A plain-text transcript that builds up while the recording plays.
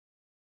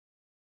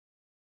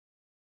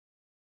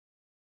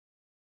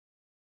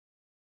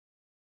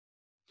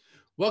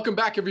Welcome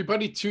back,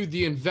 everybody, to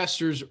the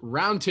Investors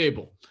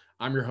Roundtable.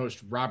 I'm your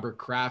host, Robert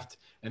Kraft,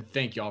 and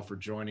thank you all for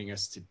joining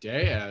us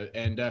today.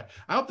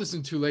 I hope this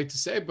isn't too late to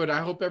say, but I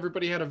hope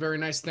everybody had a very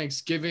nice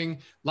Thanksgiving,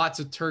 lots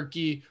of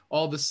turkey,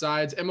 all the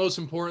sides, and most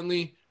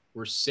importantly,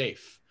 we're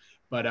safe.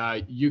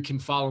 But you can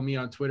follow me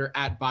on Twitter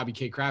at Bobby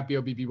K. Kraft,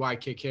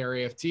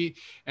 BOBBYKKRAFT.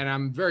 And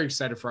I'm very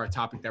excited for our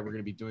topic that we're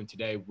going to be doing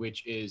today,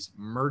 which is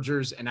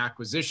mergers and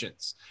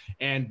acquisitions.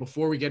 And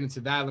before we get into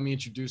that, let me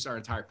introduce our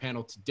entire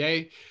panel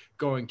today,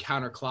 going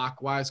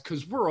counterclockwise,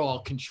 because we're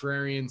all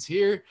contrarians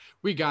here.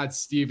 We got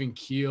Stephen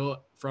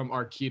Kiel from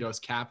Arquitos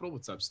Capital.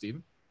 What's up,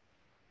 Stephen?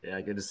 Yeah,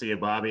 good to see you,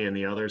 Bobby, and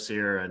the others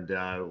here,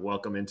 and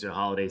welcome into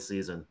holiday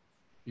season.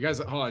 You guys,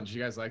 hold on. Did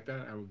you guys like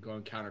that? I would go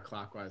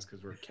counterclockwise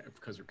because we're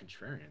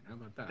contrarian. How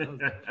about that?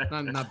 That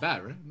was not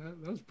bad, right?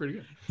 That was pretty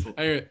good.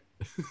 Anyway,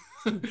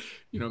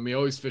 you know me,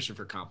 always fishing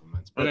for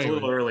compliments. But it's anyway.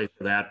 a little early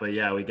for that, but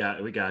yeah, we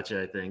got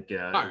you. I think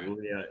right.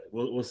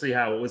 we'll see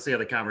how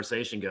the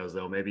conversation goes,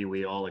 though. Maybe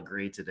we all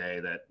agree today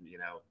that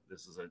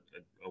this is a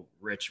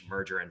rich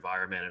merger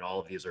environment, and all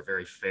of these are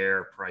very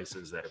fair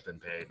prices that have been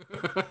paid.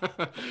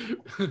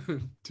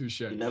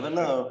 Touche. You never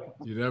know.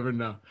 You never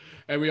know.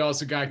 And we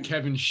also got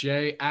Kevin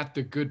Shea at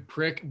The Good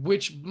Prick,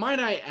 which, might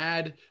I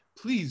add,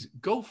 please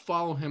go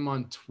follow him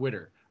on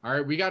Twitter. All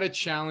right, we got a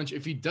challenge.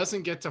 If he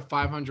doesn't get to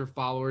 500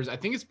 followers, I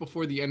think it's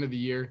before the end of the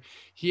year,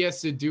 he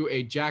has to do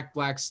a Jack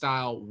Black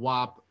style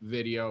WAP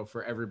video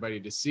for everybody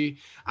to see.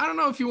 I don't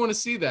know if you want to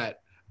see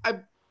that.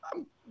 I'm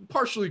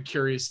partially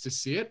curious to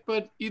see it,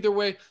 but either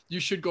way,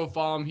 you should go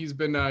follow him. He's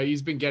been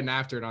getting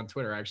after it on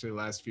Twitter actually the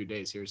last few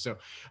days here. So,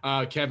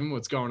 Kevin,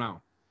 what's going on?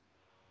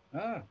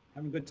 Having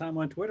a good time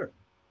on Twitter.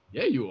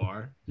 Yeah, you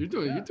are. You're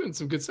doing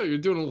some good stuff. You're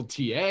doing a little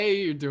TA.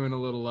 You're doing a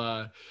little,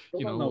 I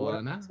don't know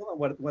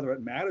whether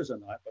it matters or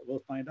not, but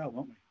we'll find out,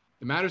 won't we?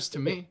 It matters to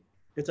me.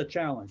 It's a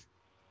challenge.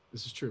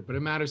 This is true, but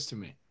it matters to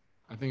me.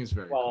 I think it's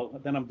very well.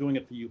 Then I'm doing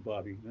it for you,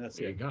 Bobby. There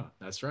you go.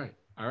 That's right.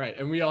 All right,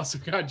 and we also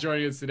got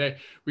joining us today.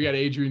 We got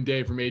Adrian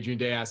Day from Adrian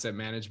Day Asset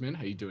Management.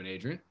 How you doing,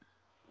 Adrian?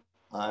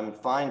 I'm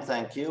fine,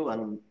 thank you.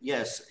 And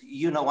yes,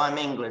 I'm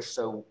English,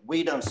 so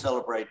we don't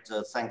celebrate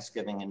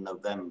Thanksgiving in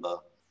November.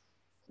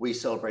 We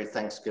celebrate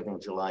Thanksgiving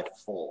July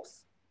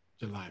 4th.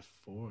 July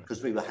 4th.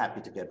 Because we were happy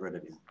to get rid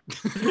of you.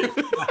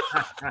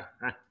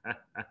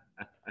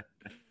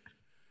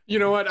 You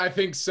know what? I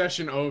think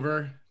session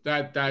over.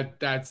 That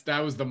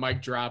was the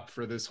mic drop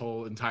for this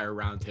whole entire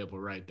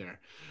roundtable right there.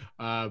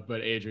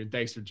 But Adrian,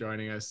 thanks for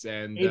joining us.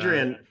 And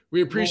Adrian,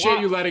 we appreciate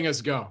you letting us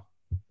go.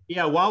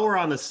 Yeah, while we're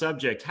on the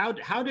subject, how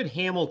did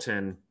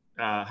Hamilton?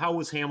 How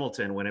was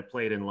Hamilton when it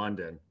played in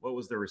London? What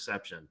was the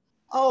reception?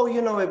 Oh,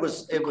 it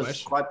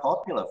was quite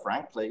popular,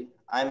 frankly.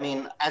 I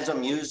mean, as a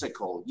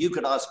musical, you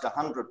could ask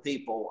 100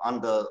 people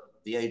under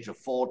the age of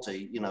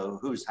 40,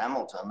 who's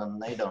Hamilton, and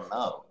they don't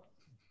know.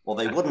 Well,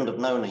 they wouldn't have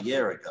known a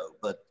year ago,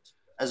 but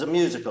as a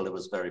musical, it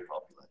was very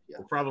popular. Yeah.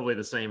 Well, probably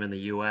the same in the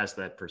U.S.,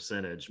 that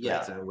percentage.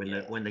 But yeah.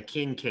 When the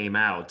King came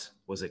out,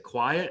 was it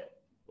quiet,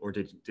 or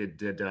did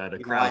the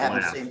crowd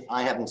laugh?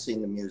 I haven't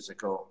seen the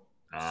musical,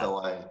 so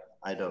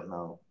I don't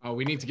know. Oh,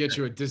 we need to get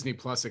you a Disney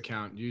Plus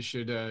account. You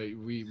should.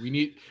 We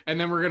need, and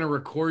then we're gonna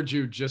record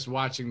you just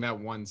watching that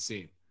one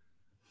scene.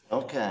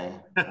 Okay.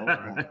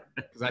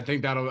 Because I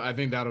think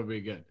that'll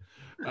be good.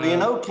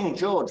 Well, King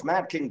George,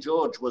 Mad King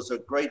George, was a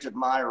great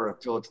admirer of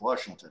George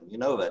Washington. You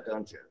know that,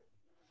 don't you?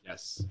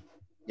 Yes.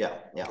 Yeah.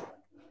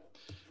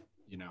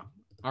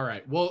 All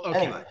right. Well,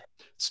 okay. Anyway.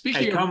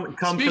 Speaking of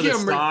for the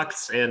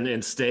stocks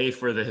and stay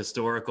for the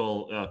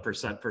historical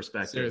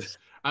perspective. Seriously.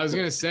 I was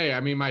gonna say, I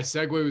mean, my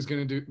segue was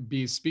gonna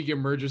be speaking of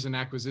mergers and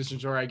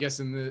acquisitions, or I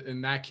guess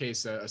in that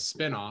case, a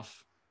spinoff.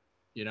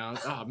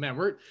 Oh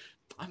man,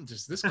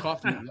 this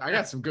coffee. I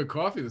got some good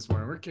coffee this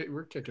morning.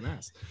 We're kicking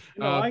ass.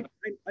 I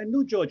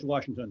knew George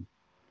Washington.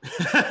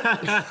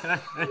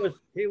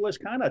 he was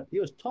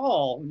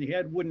tall and he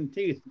had wooden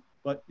teeth,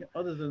 but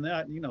other than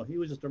that, he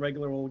was just a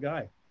regular old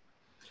guy.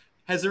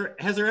 Has there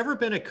ever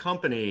been a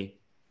company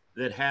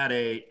that had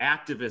a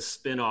activist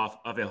spinoff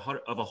of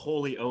a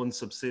wholly owned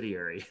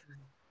subsidiary?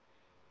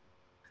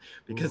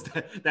 Because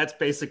that's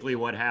basically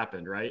what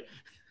happened, right?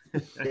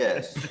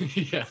 Yes.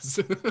 Yes.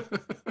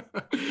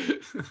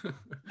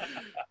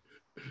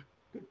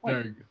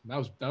 Very good. That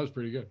was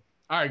pretty good.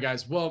 All right,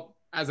 guys. Well,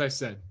 as I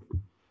said,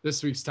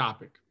 this week's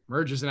topic,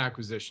 mergers and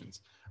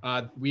acquisitions.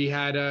 We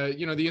had,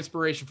 the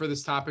inspiration for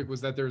this topic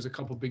was that there was a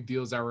couple big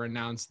deals that were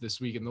announced this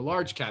week in the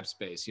large cap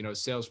space.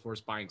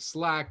 Salesforce buying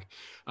Slack,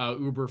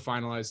 Uber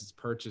finalized its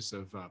purchase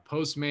of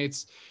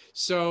Postmates.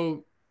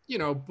 So,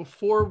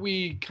 before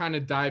we kind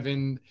of dive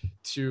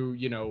into,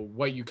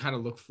 what you kind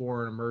of look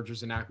for in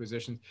mergers and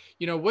acquisitions,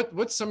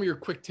 what's some of your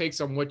quick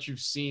takes on what you've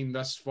seen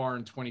thus far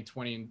in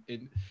 2020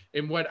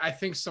 and what I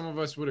think some of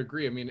us would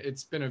agree. I mean,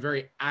 it's been a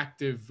very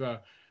active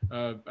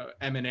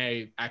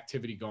M&A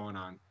activity going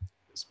on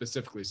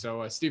specifically.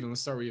 So, Stephen,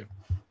 let's start with you.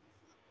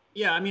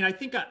 Yeah, I mean, I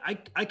think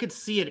I could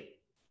see it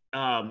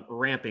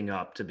ramping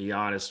up, to be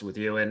honest with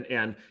you.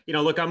 And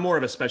look, I'm more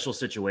of a special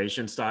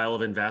situation style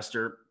of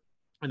investor.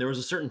 And there was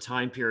a certain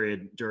time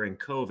period during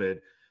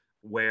COVID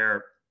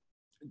where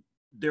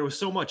there was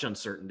so much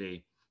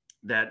uncertainty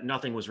that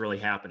nothing was really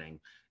happening.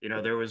 You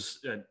know, there was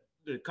the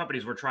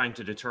companies were trying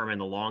to determine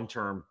the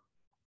long-term,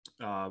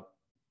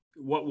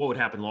 what would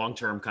happen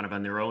long-term kind of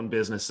on their own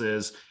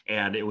businesses.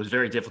 And it was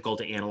very difficult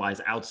to analyze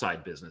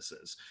outside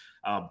businesses.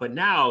 But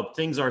now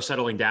things are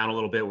settling down a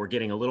little bit. We're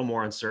getting a little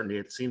more uncertainty.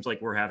 It seems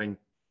like we're having,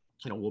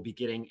 we'll be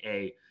getting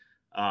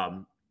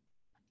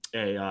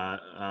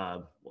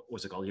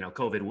what's it called?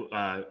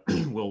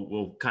 COVID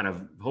will kind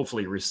of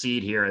hopefully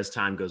recede here as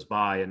time goes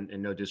by, and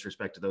no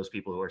disrespect to those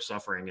people who are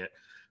suffering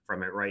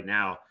from it right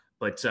now.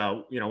 But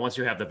once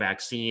you have the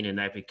vaccine and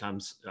that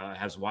becomes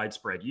has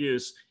widespread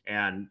use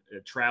and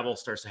travel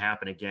starts to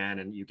happen again,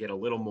 and you get a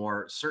little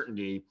more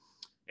certainty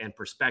and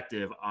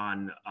perspective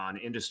on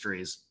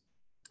industries,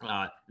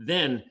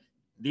 then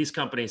these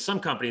companies, some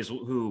companies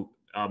who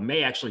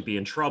may actually be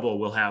in trouble,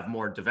 will have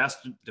more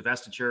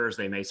divestitures.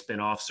 They may spin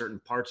off certain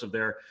parts of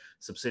their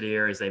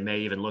subsidiaries. They may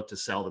even look to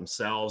sell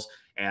themselves.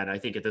 And I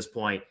think at this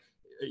point,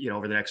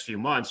 over the next few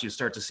months, you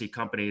start to see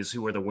companies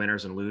who are the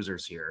winners and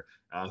losers here,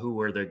 who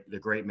were the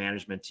great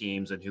management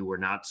teams and who were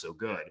not so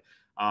good,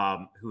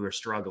 who are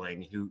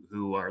struggling,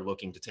 who are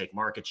looking to take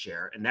market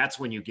share. And that's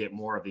when you get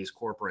more of these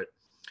corporate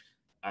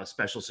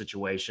special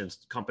situations,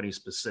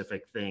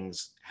 company-specific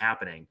things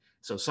happening.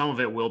 So some of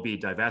it will be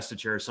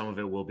divestiture, some of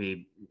it will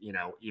be,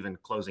 even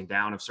closing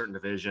down of certain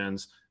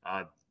divisions,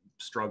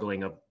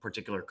 struggling of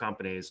particular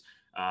companies.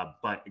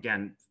 But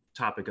again,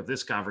 topic of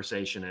this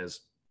conversation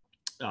is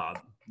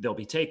there'll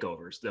be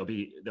takeovers. There'll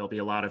be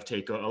a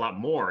lot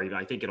more.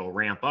 I think it'll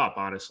ramp up,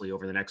 honestly,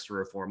 over the next 3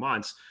 or 4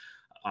 months,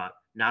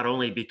 not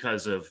only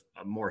because of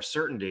more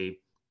certainty,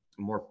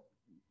 more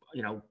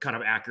kind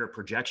of accurate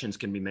projections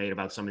can be made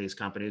about some of these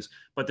companies,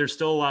 but there's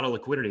still a lot of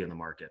liquidity in the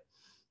market.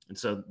 And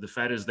so the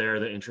Fed is there,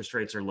 the interest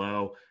rates are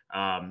low,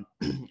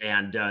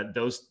 and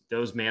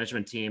those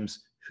management teams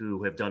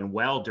who have done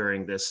well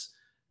during this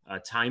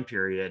time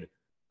period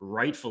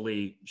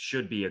rightfully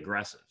should be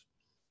aggressive.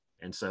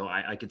 And so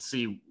I could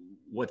see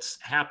what's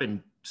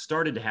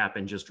started to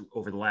happen just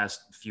over the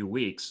last few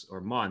weeks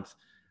or month.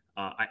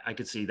 I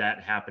could see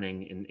that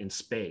happening in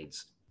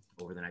spades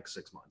over the next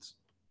 6 months.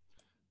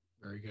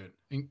 Very good.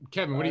 And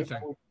Kevin, what do you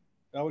think?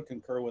 I would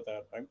concur with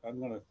that. I'm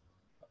going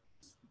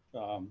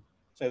to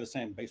say the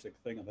same basic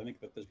thing. I think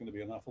that there's going to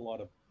be an awful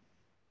lot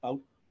of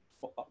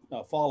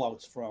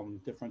fallouts from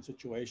different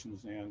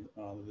situations, and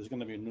there's going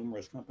to be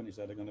numerous companies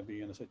that are going to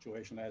be in a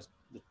situation as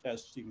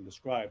Stephen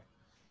described,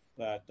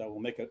 that will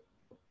make it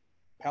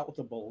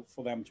palatable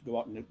for them to go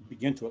out and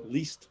begin to at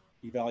least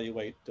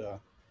evaluate the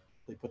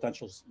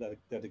potentials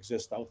that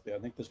exist out there. I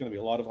think there's going to be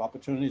a lot of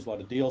opportunities, a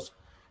lot of deals,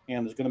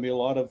 and there's going to be a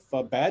lot of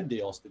bad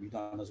deals to be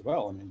done as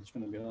well. I mean, there's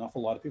going to be an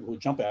awful lot of people who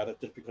jump at it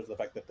just because of the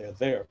fact that they're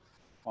there.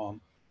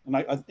 And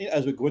I think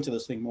as we go into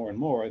this thing more and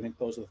more, I think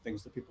those are the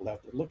things that people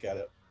have to look at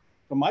it.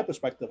 From my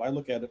perspective, I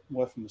look at it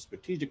more from a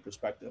strategic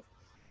perspective.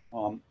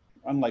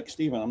 Unlike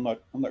Stephen, I'm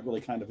not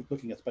really kind of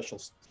looking at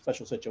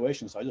special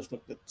situations. I just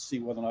look to see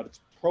whether or not it's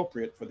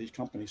appropriate for these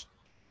companies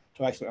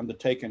to actually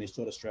undertake any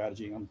sort of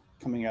strategy. I'm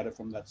coming at it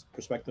from that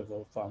perspective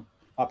of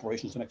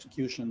operations and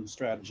execution,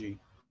 strategy,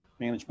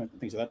 management, and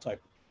things of that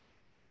type.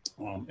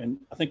 And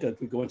I think as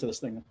we go into this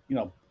thing,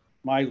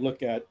 my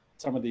look at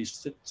some of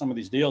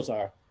these deals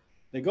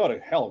they go to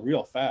hell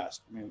real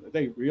fast. I mean,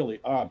 they really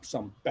are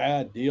some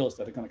bad deals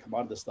that are going to come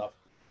out of this stuff.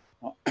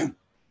 And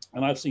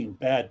I've seen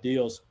bad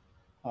deals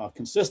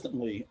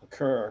consistently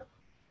occur.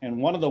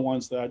 And one of the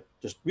ones that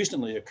just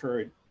recently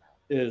occurred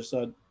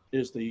wasn't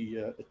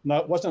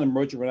a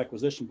merger and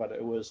acquisition, but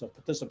it was a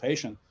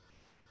participation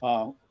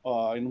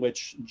in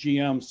which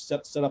GM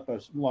set up a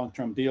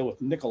long-term deal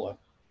with Nikola,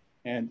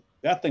 and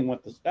that thing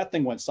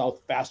went south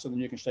faster than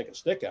you can shake a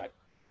stick at.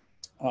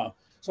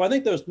 So I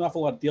think there's an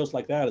awful lot of deals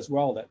like that as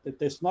well. That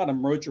it's not a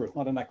merger, it's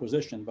not an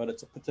acquisition, but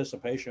it's a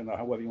participation, or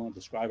however you want to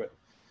describe it.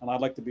 And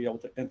I'd like to be able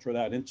to enter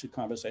that into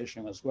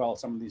conversation as well.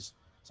 Some of these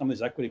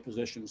equity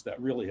positions that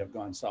really have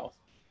gone south.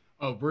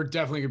 Oh, we're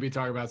definitely gonna be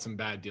talking about some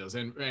bad deals.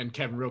 And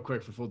Kevin, real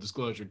quick for full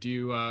disclosure,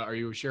 are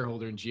you a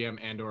shareholder in GM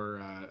and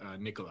or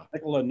Nikola?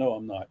 Nikola, no,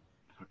 I'm not.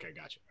 Okay,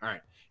 gotcha. All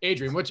right,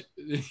 Adrian, we'll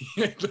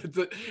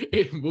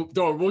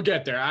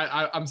get there.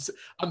 I'm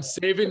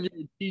saving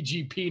your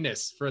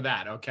TGP-ness for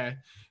that. Okay,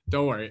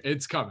 don't worry,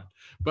 it's coming.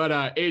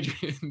 But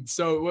Adrian,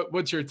 so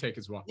what's your take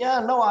as well? Yeah,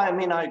 no, I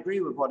mean, I agree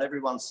with what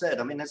everyone said.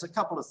 I mean, there's a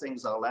couple of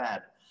things I'll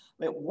add.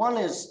 I mean, one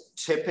is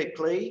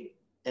typically,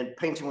 in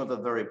painting with a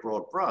very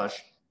broad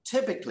brush,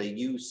 typically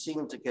you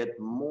seem to get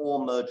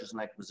more mergers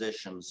and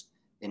acquisitions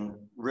in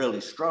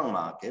really strong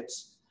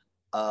markets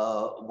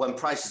when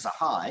prices are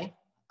high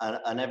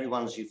and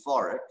everyone's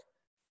euphoric.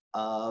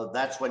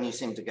 That's when you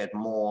seem to get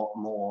more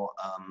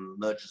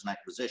mergers and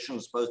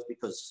acquisitions, both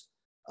because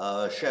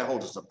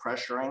shareholders are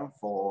pressuring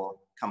for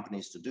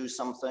companies to do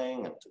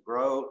something and to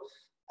grow,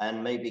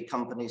 and maybe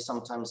companies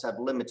sometimes have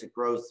limited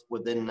growth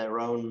within their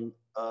own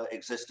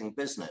existing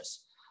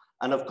business.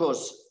 And of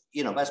course,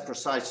 that's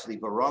precisely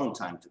the wrong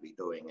time to be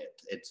doing it.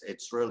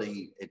 It's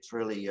really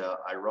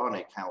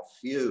ironic how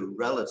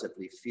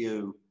relatively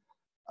few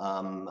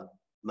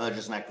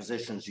mergers and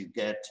acquisitions you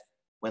get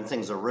when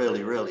things are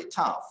really, really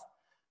tough.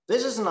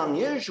 This is an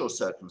unusual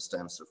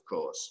circumstance, of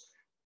course,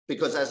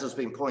 because as has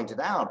been pointed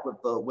out,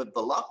 with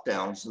the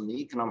lockdowns and the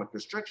economic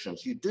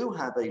restrictions, you do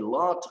have a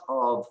lot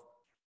of,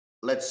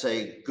 let's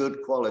say,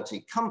 good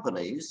quality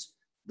companies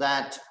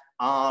that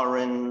are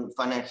in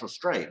financial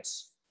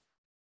straits.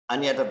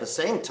 And yet at the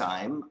same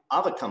time,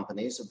 other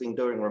companies have been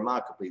doing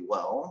remarkably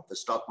well. The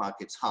stock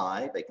market's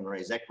high, they can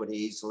raise equity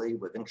easily.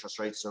 With interest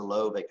rates so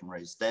low, they can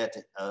raise debt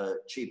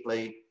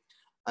cheaply.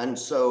 And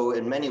so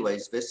in many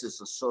ways, this is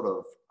a sort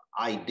of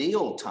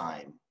ideal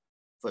time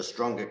for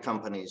stronger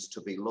companies to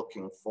be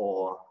looking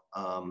for,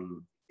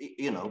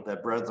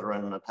 their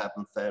brethren that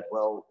haven't fared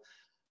well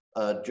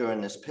during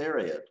this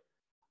period.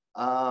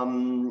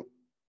 I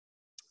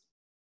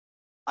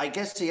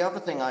guess the other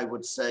thing I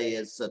would say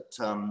is that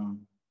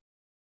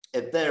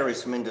it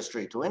varies from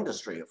industry to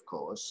industry, of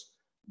course,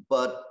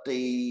 but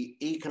the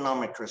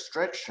economic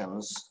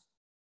restrictions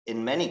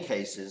in many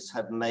cases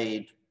have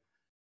made,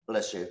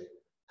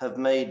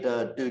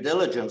 due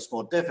diligence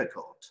more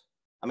difficult.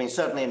 I mean,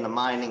 certainly in the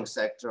mining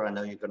sector, I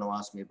know you're going to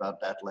ask me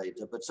about that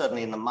later, but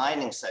certainly in the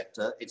mining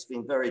sector, it's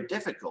been very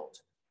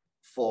difficult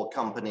for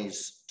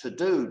companies to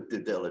do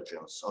due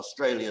diligence.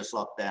 Australia's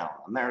locked down.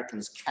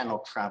 Americans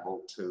cannot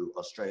travel to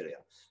Australia.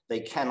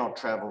 They cannot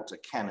travel to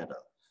Canada.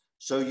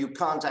 So you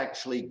can't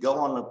actually go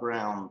on the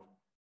ground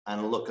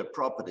and look at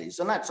properties.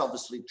 And that's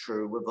obviously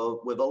true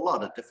with a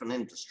lot of different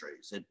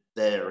industries. It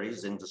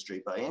varies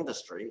industry by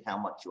industry, how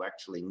much you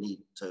actually need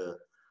to,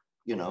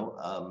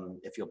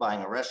 if you're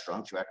buying a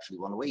restaurant, you actually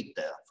want to eat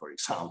there, for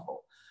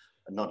example,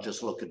 and not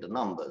just look at the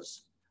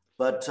numbers.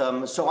 But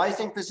so I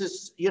think this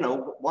is,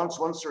 once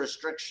the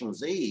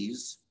restrictions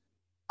ease,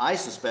 I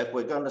suspect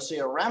we're going to see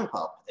a ramp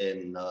up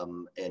in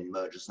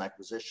mergers and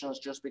acquisitions,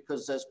 just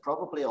because there's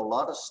probably a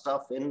lot of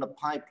stuff in the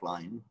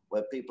pipeline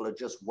where people are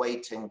just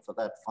waiting for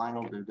that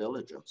final due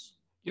diligence.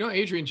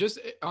 Adrian, just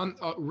on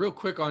real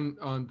quick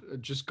on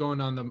just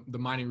going on the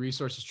mining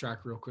resources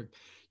track real quick.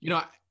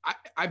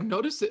 I've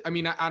noticed it. I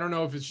mean, I don't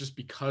know if it's just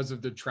because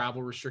of the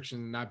travel restrictions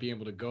and not being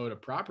able to go to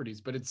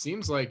properties, but it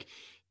seems like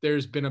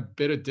there's been a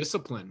bit of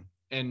discipline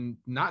and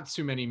not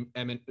too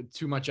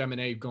much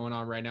M&A going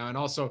on right now. And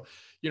also,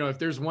 if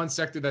there's one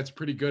sector that's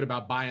pretty good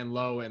about buying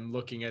low and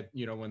looking at,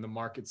 when the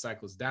market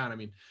cycles down, I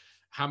mean,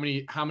 how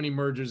many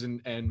mergers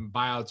and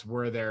buyouts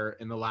were there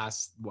in the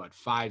last,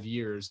 5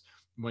 years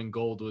when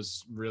gold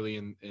was really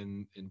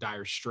in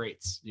dire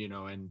straits,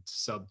 and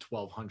sub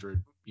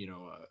 1,200,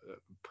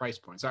 price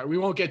points. All right, we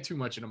won't get too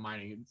much into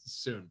mining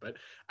soon, but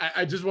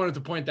I just wanted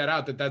to point that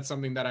out, that's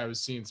something that I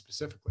was seeing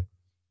specifically.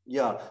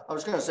 Yeah, I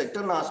was going to say,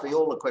 don't ask me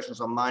all the questions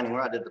on mining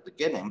right at the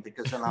beginning,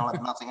 because then I'll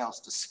have nothing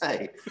else to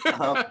say.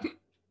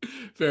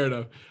 Fair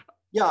enough.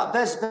 Yeah,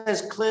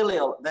 there's clearly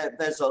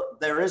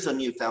there is a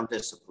newfound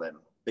discipline,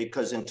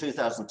 because in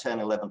 2010,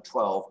 11,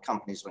 12,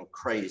 companies went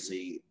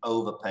crazy,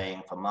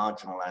 overpaying for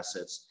marginal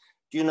assets.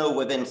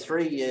 Within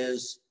 3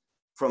 years,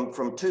 from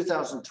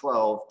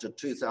 2012 to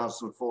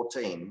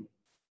 2014,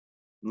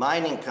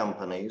 mining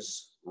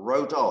companies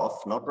wrote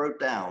off, not wrote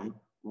down,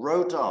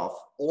 wrote off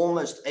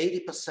almost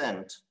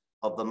 80%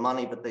 of the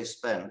money that they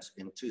spent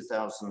in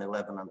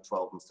 2011 and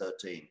 12 and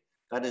 13.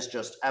 That is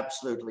just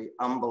absolutely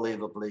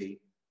unbelievably,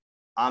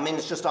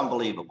 it's just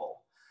unbelievable.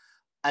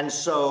 And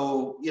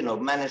so,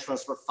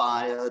 managements were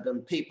fired,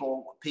 and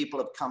people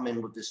have come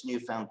in with this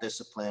newfound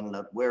discipline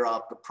that we're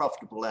after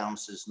profitable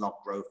ounces,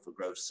 not growth for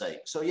growth's sake.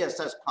 So yes,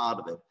 that's part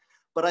of it.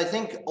 But I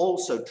think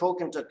also,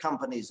 talking to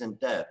companies in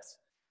depth,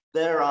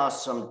 there are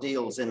some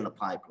deals in the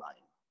pipeline.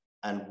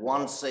 And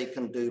once they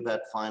can do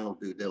that final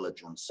due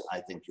diligence, I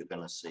think you're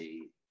going to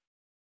see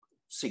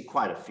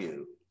quite a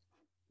few.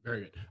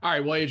 Very good. All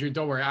right. Well, Adrian,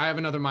 don't worry. I have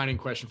another mining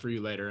question for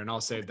you later, and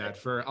I'll save that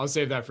for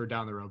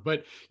down the road.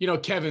 But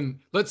Kevin,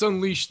 let's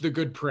unleash the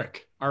good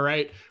prick. All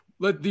right.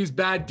 Let these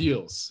bad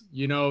deals,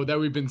 that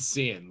we've been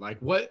seeing, like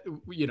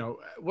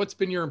what's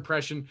been your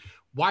impression?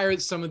 Why are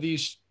some of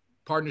these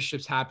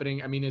partnerships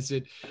happening? I mean, is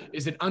it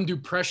undue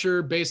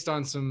pressure based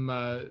on some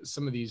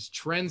of these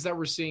trends that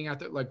we're seeing out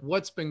there? Like,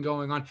 what's been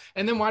going on,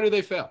 and then why do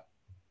they fail?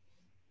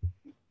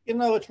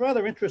 It's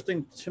rather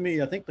interesting to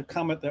me. I think the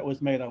comment that was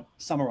made, I'll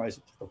summarize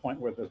it to the point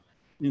where the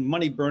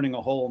money burning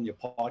a hole in your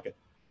pocket,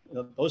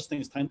 those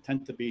things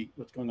tend to be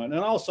what's going on.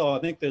 And also, I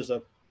think there's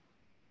a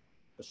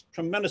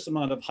tremendous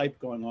amount of hype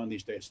going on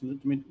these days. I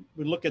mean,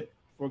 we look at,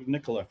 for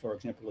Nikola, for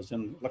example, is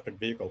in electric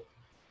vehicle.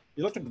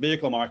 The electric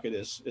vehicle market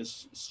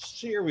is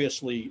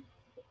seriously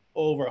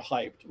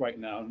overhyped right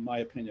now, in my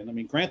opinion. I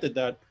mean, granted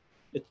that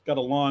it's got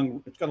a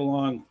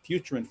long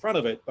future in front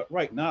of it, but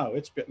right now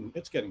it's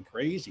getting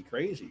crazy.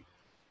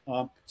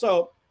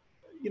 So,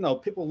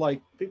 people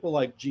like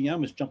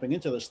GM is jumping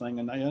into this thing,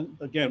 and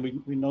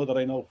we know that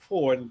I know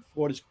Ford, and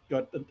Ford has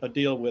got a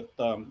deal with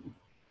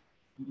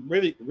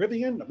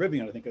Rivian,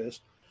 I think it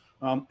is,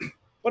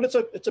 but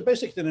it's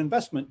basically an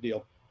investment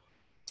deal.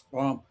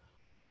 I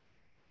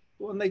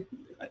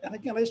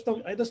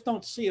just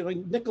don't see it. I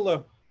mean,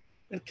 Nikola,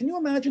 and can you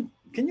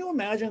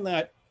imagine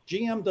that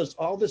GM does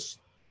all this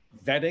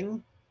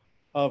vetting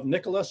of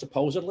Nikola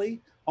supposedly,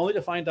 only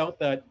to find out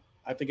that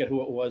I forget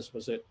who it was.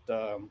 Was it?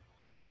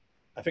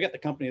 I forget the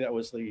company that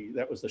was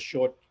the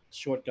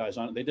short guys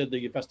on it. They did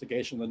the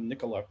investigation on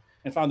Nikola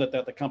and found that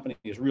the company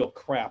is real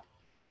crap.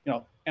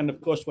 And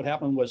of course, what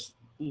happened was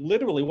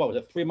literally, what was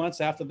it, 3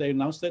 months after they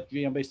announced it,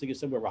 GM basically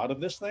said, we're out of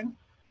this thing.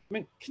 I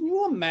mean, can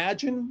you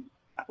imagine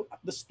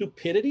the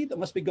stupidity that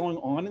must be going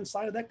on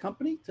inside of that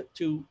company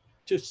to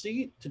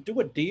do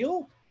a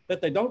deal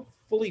that they don't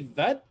fully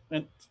vet?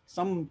 And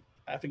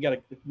I forget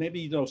it, maybe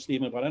you know,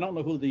 Stephen, but I don't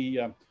know who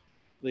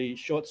the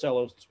short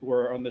sellers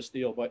were on this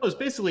deal. But it was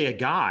basically a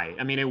guy.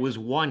 I mean, it was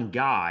one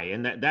guy,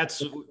 and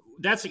that's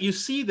you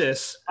see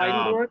this.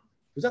 Heidenberg?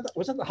 Was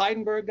that the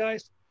Heidenberg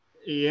guys?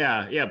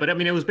 Yeah. But I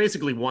mean, it was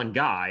basically one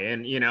guy,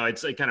 and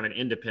it's like kind of an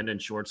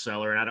independent short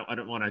seller. And I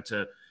don't want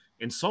to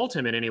insult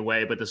him in any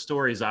way, but the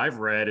stories I've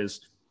read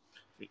is,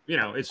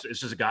 it's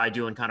just a guy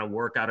doing kind of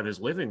work out of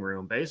his living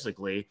room,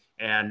 basically.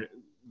 And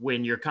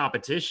when your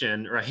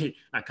competition, right?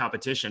 Not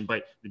competition,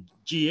 but the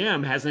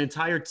GM has an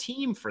entire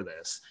team for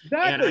this.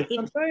 Exactly.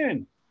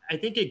 I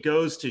think it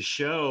goes to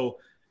show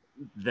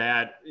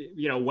that,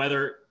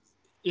 whether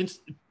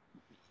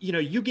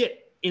you get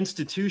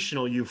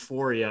institutional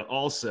euphoria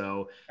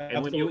also. And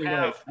Absolutely, when you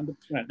have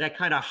right. that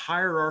kind of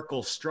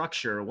hierarchical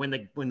structure, when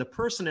the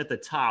person at the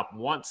top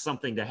wants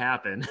something to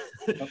happen,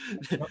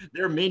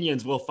 their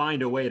minions will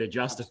find a way to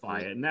justify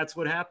it. And that's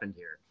what happened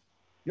here.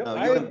 Yep,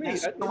 no, you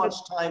invest so much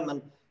time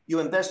and you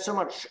invest so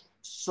much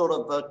sort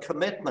of a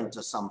commitment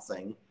to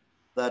something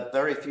that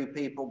very few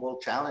people will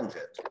challenge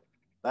it.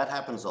 That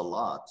happens a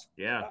lot.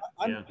 Yeah.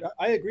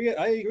 I agree,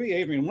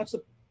 Adrian.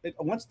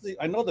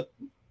 I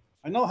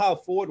know how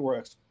Ford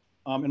works.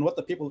 And what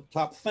the people at the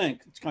top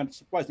think. It's kind of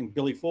surprising.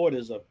 Billy Ford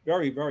is a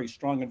very, very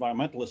strong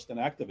environmentalist and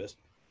activist.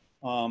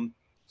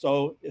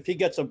 So if he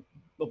gets a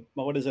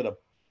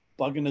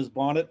bug in his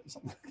bonnet,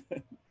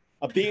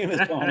 a bee in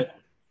his bonnet,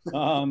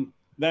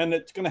 then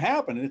it's going to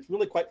happen. And it's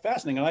really quite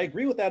fascinating. And I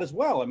agree with that as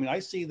well. I mean, I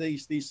see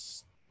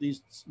these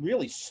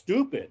really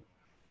stupid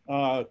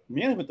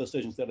management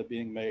decisions that are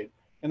being made.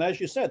 And as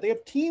you said, they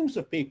have teams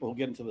of people who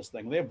get into this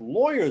thing. They have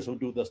lawyers who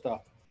do this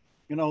stuff.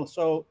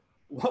 So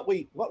what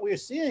we're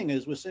seeing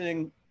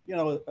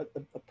a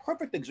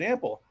perfect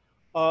example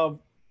of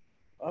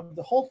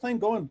the whole thing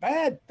going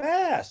bad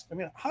fast. I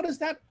mean, how does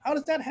that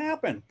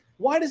happen?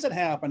 Why does it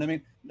happen? I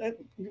mean,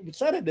 you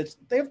said it.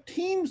 They have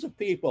teams of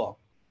people,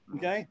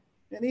 okay,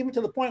 and even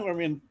to the point where, I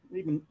mean,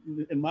 even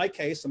in my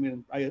case, I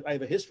mean, I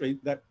have a history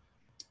that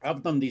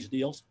I've done these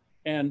deals,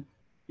 and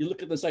you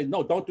look at them and say,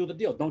 no, don't do the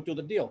deal,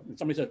 and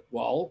somebody said,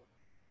 well,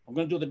 I'm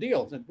going to do the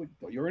deal. And,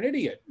 well, you're an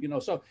idiot,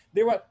 So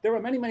there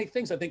are many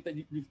things I think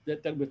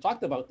that we've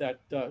talked about that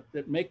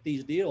make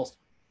these deals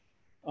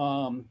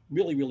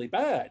really, really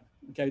bad.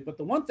 Okay, but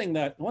the one thing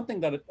that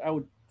I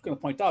would going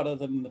to point out, other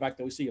than the fact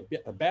that we see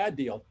a bad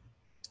deal,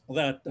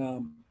 that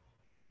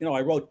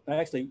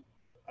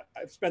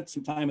I've spent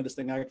some time in this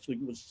thing. I actually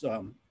was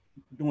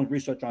doing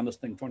research on this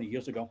thing 20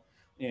 years ago,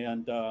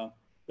 and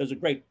there's a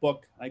great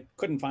book. I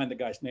couldn't find the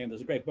guy's name.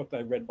 There's a great book that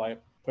I read by a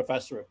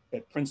professor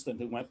at Princeton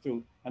who went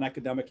through an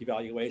academic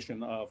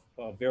evaluation of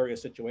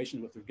various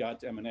situations with regard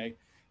to M&A.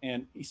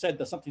 And he said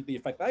that something to the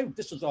effect,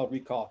 this is all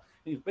recall.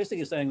 He's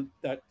basically saying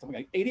that something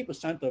like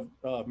 80%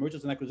 of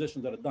mergers and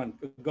acquisitions that are done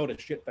go to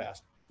shit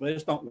fast. They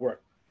just don't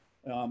work.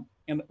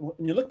 And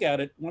when you look at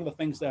it, one of the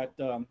things that,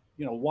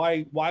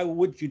 why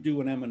would you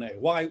do an M&A?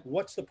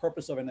 What's the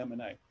purpose of an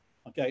M&A?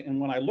 Okay, and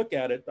when I look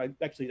at it, I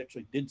actually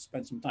did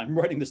spend some time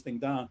writing this thing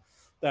down,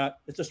 that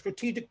it's a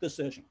strategic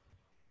decision.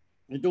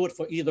 You do it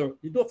for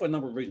a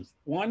number of reasons.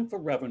 One, for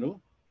revenue,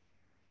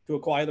 to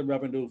acquire the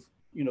revenue,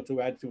 to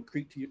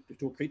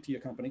accrete to your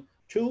company.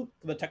 Two,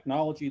 for the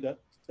technology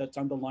that's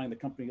underlying the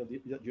company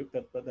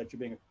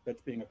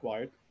that's being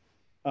acquired.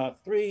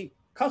 Three,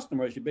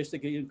 customers. You're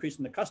basically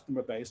increasing the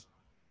customer base.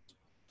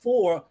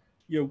 Four,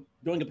 you're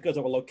doing it because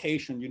of a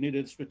location. You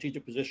needed a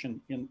strategic position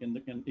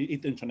in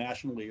either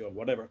internationally or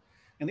whatever.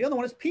 And the other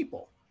one is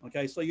people.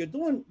 Okay, so you're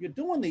doing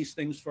these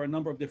things for a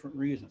number of different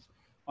reasons.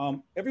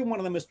 Every one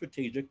of them is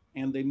strategic,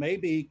 and they may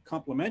be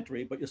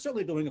complementary, but you're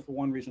certainly doing it for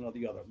one reason or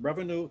the other: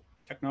 revenue,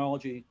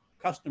 technology,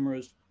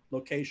 customers,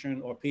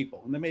 location, or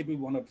people. And there may be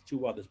one of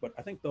two others, but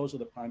I think those are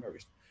the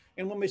primaries.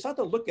 And when we start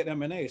to look at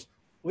M&As,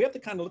 we have to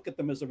kind of look at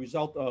them as a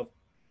result of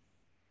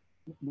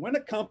when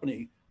a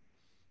company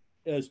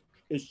is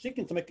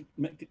seeking to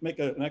make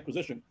an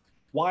acquisition,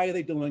 why are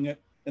they doing it,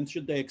 and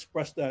should they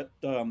express that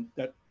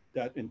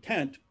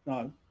intent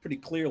pretty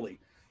clearly?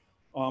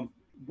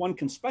 One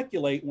can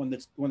speculate when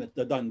it's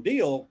a done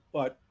deal,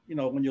 but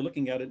when you're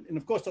looking at it, and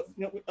of course,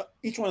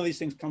 each one of these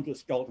things comes with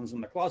skeletons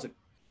in the closet.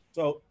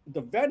 So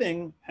the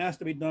vetting has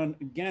to be done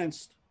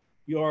against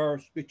your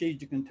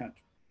strategic intent.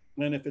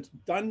 And if it's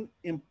done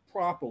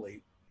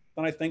improperly,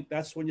 then I think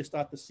that's when you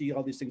start to see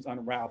all these things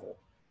unravel.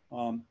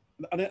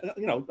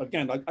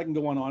 Again, I can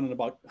go on and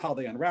about how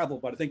they unravel,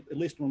 but I think at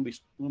least when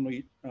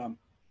we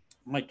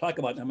might talk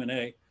about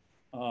M&A,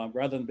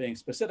 rather than being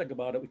specific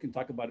about it, we can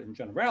talk about it in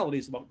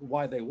generalities about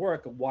why they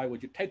work and why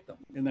would you take them.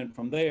 And then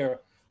from there,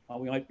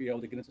 we might be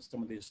able to get into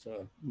some of these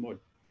more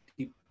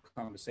deep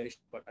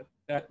conversations. But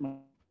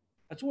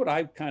That's what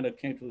I kind of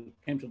came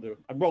to the.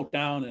 I wrote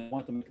down and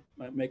want to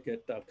make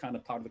it kind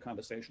of part of the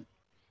conversation.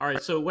 All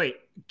right. So wait,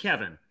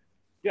 Kevin.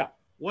 Yeah.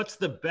 What's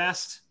the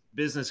best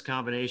business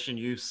combination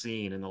you've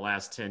seen in the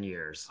last 10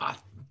 years?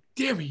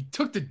 Damn, he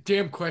took the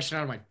damn question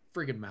out of my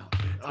freaking mouth.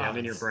 I'm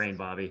in your brain,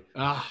 Bobby.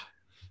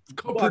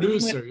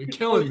 Co-producer, you're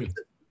killing me.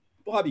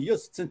 Bobby,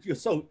 since you're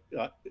so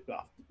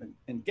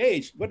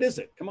engaged, what is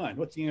it? Come on,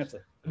 what's the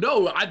answer?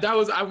 No,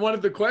 I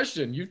wanted the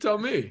question. You tell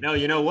me. No,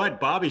 you know what?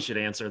 Bobby should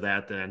answer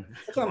that then.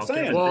 That's what I'm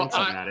saying. Well,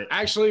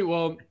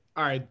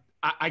 all right.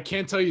 I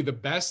can't tell you the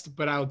best,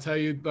 but I'll tell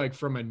you, like,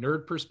 from a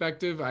nerd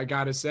perspective, I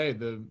gotta say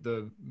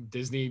the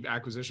Disney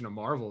acquisition of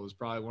Marvel is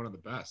probably one of the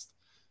best,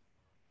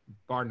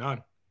 bar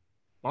none.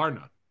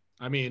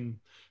 I mean,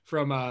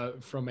 from a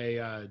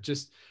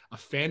just a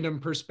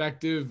fandom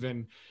perspective,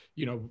 and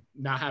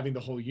not having the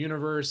whole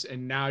universe,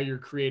 and now you're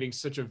creating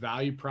such a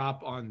value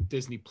prop on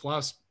Disney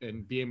Plus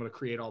and being able to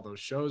create all those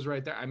shows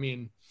right there. I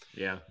mean,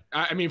 yeah.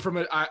 I mean,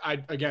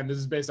 again, this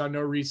is based on no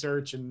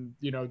research and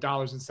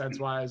dollars and cents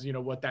wise,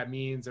 what that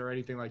means or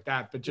anything like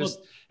that. But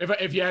just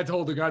if you had to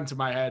hold a gun to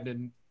my head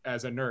and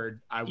as a nerd,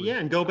 I would. Yeah,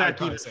 and go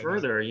back even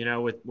further,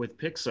 with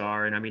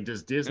Pixar, and I mean,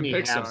 does Disney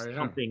have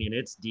something in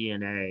its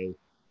DNA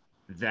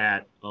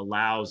that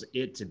allows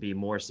it to be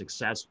more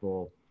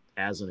successful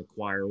as an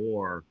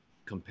acquirer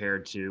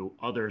compared to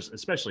others,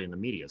 especially in the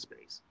media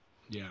space?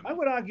 Yeah, I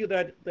would argue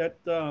that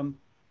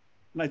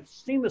and I've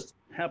seen this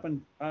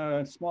happen.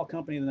 A small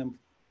company that I'm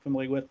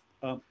familiar with,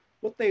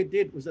 what they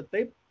did was that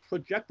they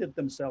projected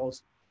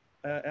themselves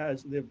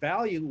as their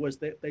value was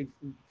that they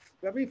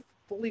very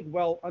fully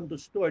well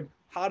understood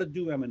how to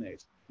do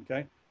M&As.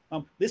 Okay,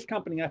 this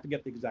company, I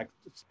forget the exact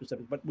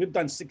specifics, but we've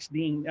done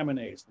 16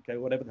 M&As. Okay,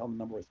 whatever the hell the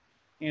number is,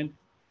 and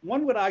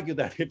one would argue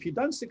that if you've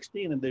done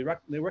 16 and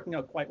they're working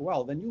out quite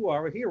well, then you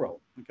are a hero.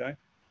 Okay,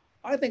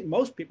 I think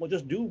most people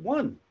just do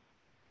one.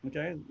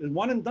 Okay,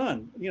 one and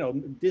done.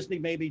 Disney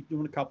may be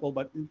doing a couple,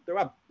 but there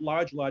are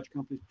large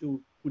companies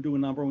who do a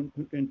number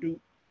and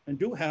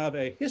do have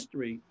a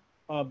history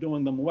of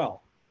doing them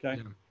well. Okay,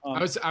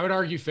 yeah. I would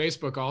argue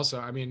Facebook also.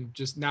 I mean,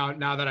 just now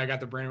that I got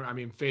the brain, I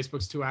mean,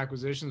 Facebook's 2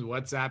 acquisitions,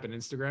 WhatsApp and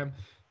Instagram,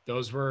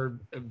 those were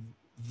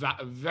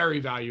very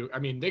value. I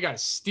mean, they got a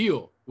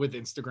steal with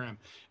Instagram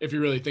if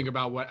you really think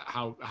about what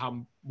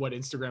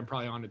Instagram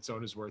probably on its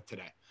own is worth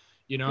today.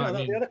 The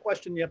other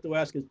question you have to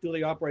ask is, do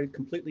they operate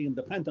completely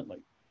independently?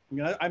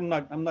 I mean,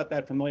 I'm not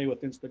that familiar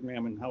with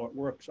Instagram and how it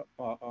works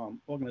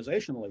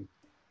organizationally,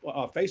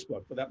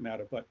 Facebook for that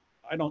matter, but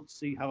I don't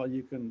see how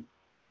you can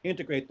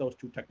integrate those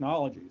 2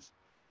 technologies.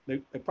 They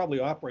probably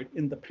operate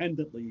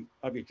independently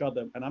of each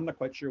other, and I'm not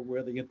quite sure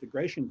where the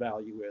integration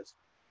value is.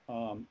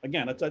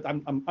 Again,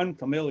 I'm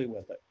unfamiliar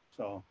with it.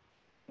 So,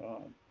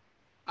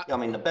 I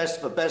mean, the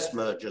best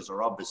mergers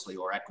are obviously,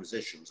 or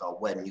acquisitions, are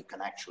when you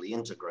can actually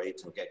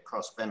integrate and get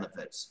cross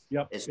benefits.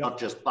 It's not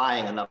just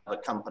buying another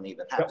company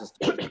that happens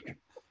to be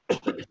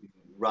that you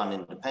run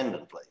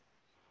independently.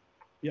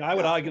 Yeah, I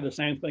would argue the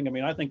same thing. I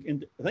mean, I think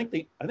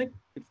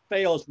it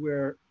fails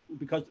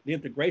because the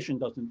integration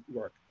doesn't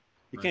work.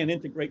 You can't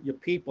integrate your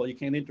people, you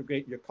can't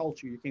integrate your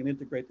culture, you can't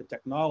integrate the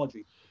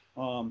technology.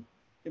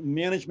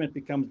 Management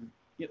becomes,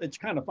 it's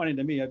kind of funny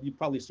to me, you've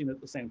probably seen it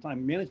at the same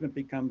time, management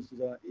becomes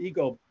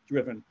ego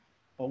driven,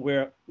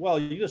 where, well,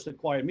 you just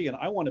acquired me and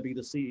I want to be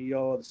the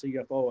CEO or the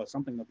CFO or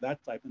something of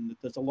that type. And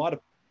there's a lot of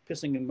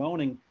pissing and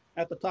moaning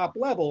at the top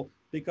level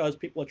because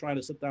people are trying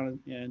to sit down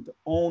and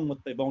own what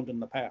they've owned in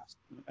the past.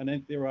 And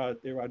then there are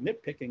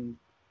nitpicking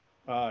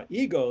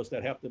egos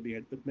that have to be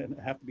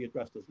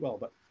addressed as well.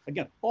 But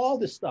again, all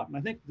this stuff, and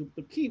I think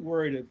the key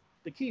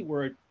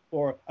word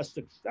for a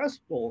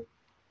successful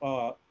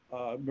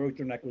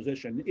merger and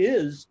acquisition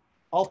is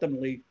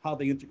ultimately how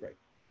they integrate.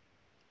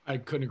 I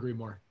couldn't agree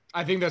more.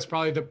 I think that's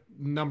probably the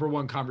number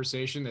one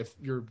conversation if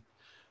you're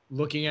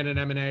looking at an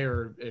M&A,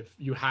 or if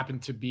you happen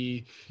to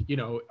be,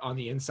 on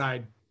the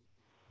inside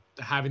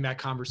having that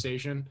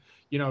conversation.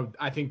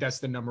 I think that's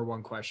the number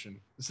one question.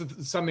 It's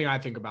something I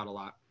think about a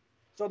lot.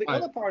 So the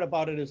other part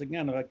about it is,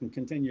 again, if I can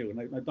continue,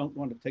 and I don't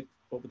want to take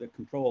over the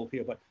control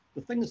here, but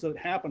the things that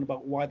happen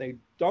about why they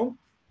don't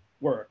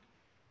work,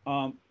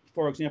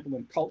 for example,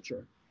 in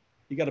culture,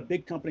 you got a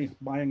big company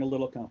buying a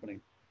little company.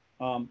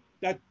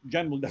 That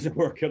generally doesn't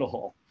work at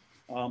all.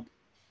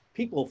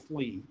 People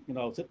flee,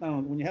 sit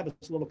down. When you have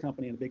this little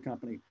company and a big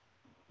company,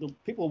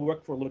 people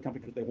work for a little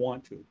company because they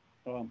want to,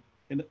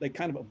 and they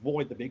kind of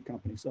avoid the big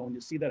company. So when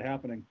you see that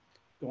happening,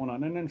 going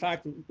on, and in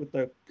fact, with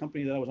the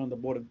company that I was on the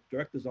board of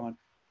directors on,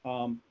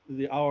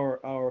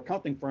 our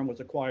accounting firm was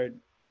acquired.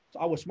 So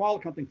our small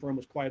accounting firm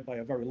was acquired by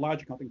a very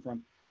large accounting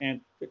firm, and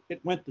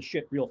it went to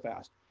shit real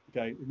fast.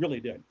 Okay, it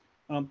really did.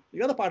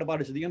 The other part about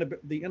it is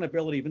the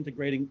inability of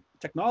integrating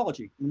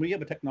technology. When we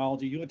have a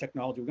technology, you have a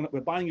technology.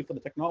 We're buying you for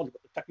the technology,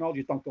 but the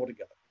technologies don't go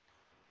together.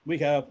 We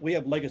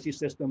have legacy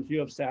systems. You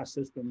have SaaS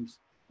systems.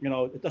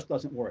 It just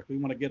doesn't work. We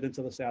want to get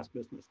into the SaaS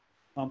business.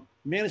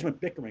 Management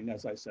bickering,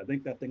 as I said, I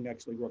think that thing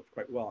actually worked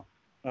quite well.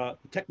 The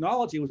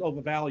technology was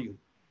overvalued.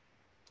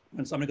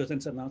 when somebody goes in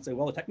and and say,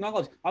 well,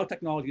 our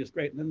technology is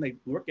great. And then they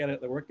work at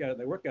it,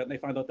 and they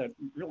find out that it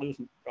really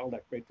isn't all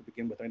that great to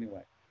begin with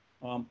anyway.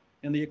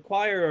 And the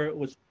acquirer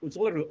was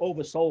literally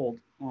oversold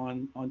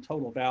on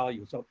total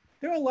value. So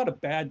there are a lot of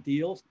bad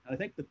deals. I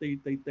think that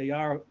they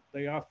are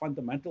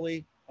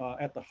fundamentally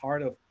at the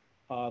heart of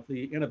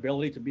the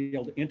inability to be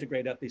able to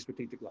integrate at these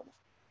strategic levels.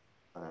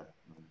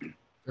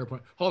 Fair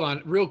point. Hold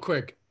on, real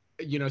quick.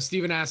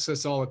 Stephen asked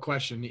us all a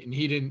question, and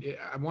he didn't.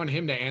 I want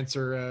him to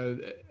answer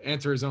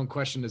his own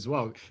question as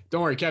well.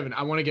 Don't worry, Kevin.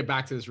 I want to get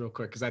back to this real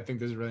quick because I think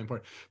this is really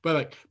important.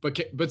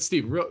 But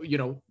Steve,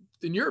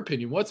 in your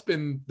opinion, what's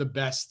been the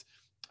best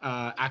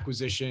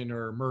acquisition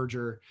or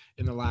merger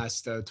in the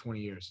last 20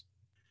 years?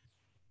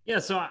 Yeah,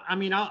 so I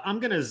mean, I'm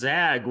going to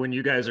zag when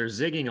you guys are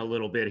zigging a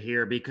little bit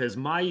here, because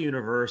my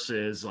universe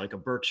is like a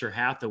Berkshire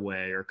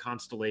Hathaway or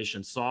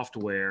Constellation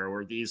Software,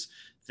 or these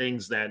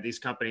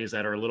companies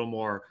that are a little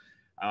more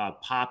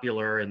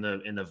popular in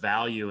the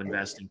value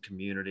investing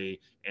community.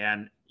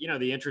 And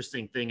the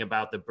interesting thing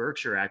about the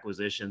Berkshire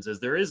acquisitions is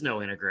there is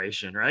no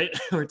integration, right?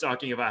 We're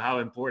talking about how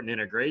important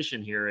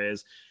integration here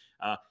is.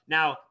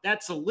 Now,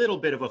 that's a little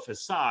bit of a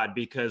facade,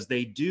 because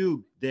they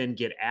do then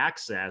get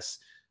access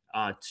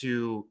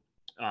to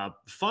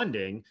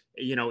funding,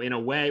 in a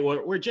way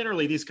where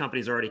generally these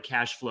companies are already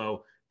cash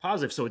flow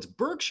positive. So it's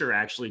Berkshire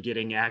actually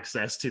getting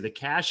access to the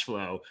cash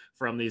flow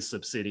from these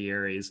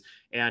subsidiaries.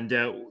 And,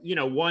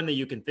 one that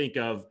you can think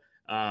of,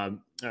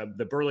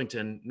 the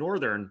Burlington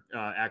Northern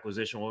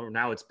acquisition, well,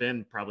 now it's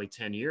been probably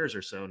 10 years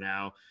or so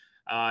now.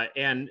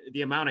 And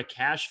the amount of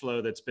cash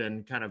flow that's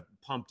been kind of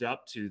pumped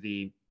up to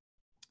the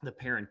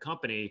parent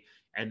company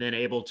and then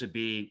able to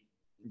be,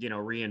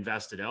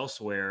 reinvested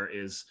elsewhere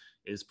is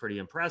pretty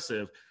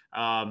impressive.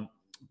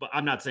 But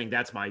I'm not saying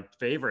that's my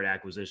favorite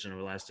acquisition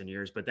over the last 10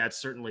 years, but that's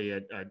certainly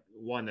a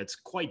one that's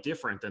quite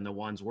different than the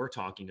ones we're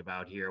talking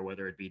about here,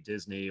 whether it be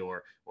Disney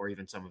or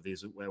even some of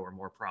these that were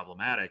more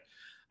problematic.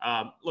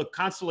 Look,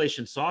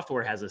 Constellation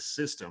Software has a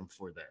system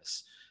for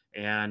this,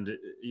 and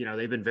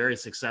they've been very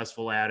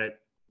successful at it.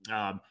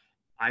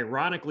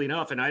 Ironically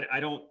enough, and I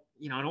don't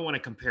want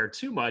to compare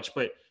too much,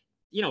 but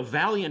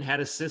Valiant had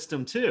a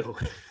system too,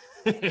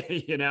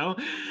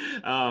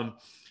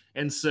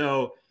 and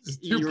so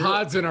two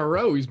pods in a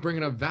row. He's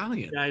bringing up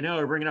Valiant. I know,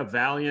 we're bringing up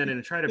Valiant, and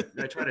I try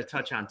to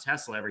touch on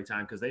Tesla every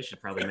time, because they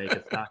should probably make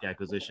a stock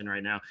acquisition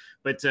right now.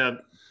 But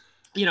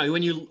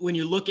when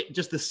you look at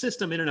just the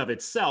system in and of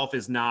itself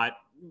is not,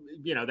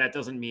 that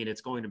doesn't mean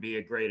it's going to be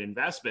a great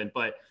investment.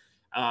 But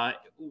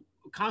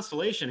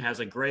Constellation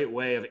has a great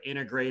way of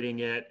integrating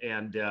it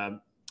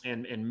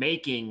and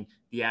making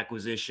the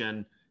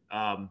acquisition.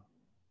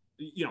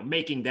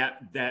 Making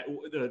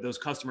those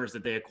customers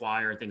that they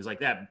acquire and things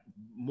like that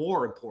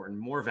more important,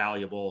 more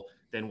valuable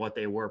than what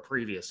they were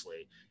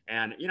previously.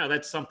 And,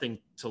 that's something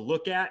to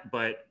look at,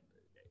 but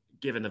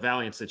given the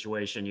Valiant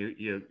situation,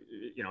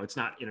 it's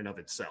not in and of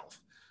itself.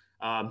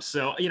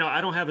 So,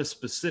 I don't have a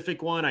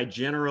specific one. I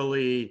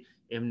generally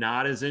am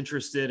not as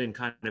interested in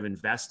kind of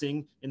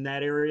investing in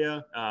that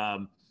area.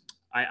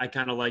 I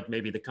kind of like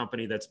maybe the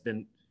company that's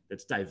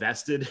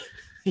divested,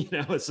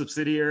 a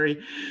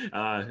subsidiary.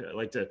 I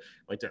like to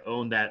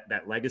own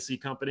that legacy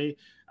company,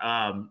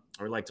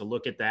 or like to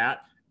look at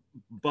that.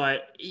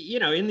 But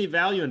in the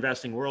value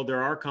investing world,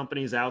 there are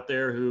companies out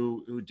there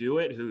who do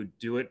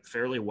it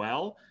fairly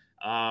well,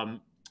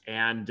 and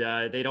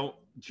they don't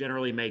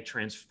generally make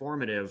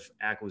transformative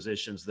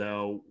acquisitions,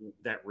 though,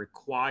 that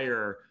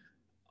require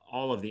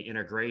all of the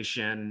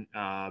integration,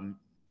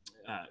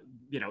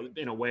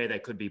 in a way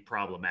that could be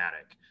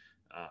problematic,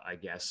 I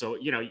guess. So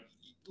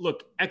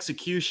look,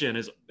 execution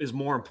is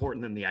more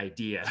important than the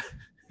idea,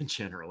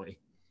 generally.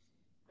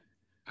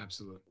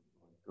 Absolutely.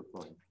 Good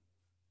point.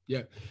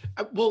 Yeah.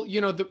 Well,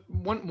 the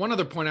one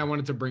other point I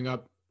wanted to bring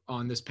up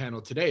on this panel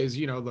today is,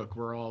 look,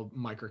 we're all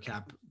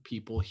MicroCap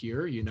people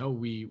here.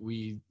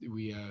 We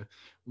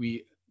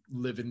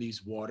live in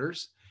these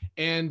waters,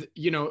 and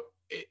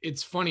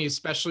it's funny,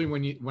 especially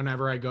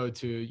whenever I go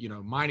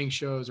to, mining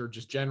shows or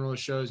just general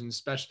shows, and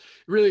especially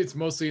really it's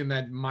mostly in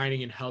that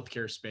mining and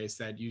healthcare space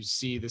that you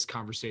see this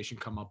conversation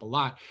come up a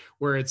lot,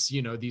 where it's,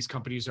 these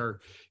companies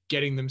are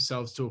getting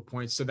themselves to a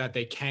point so that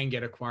they can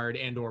get acquired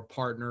and or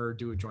partner or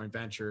do a joint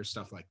venture or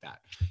stuff like that.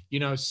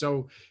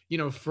 So,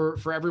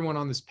 for everyone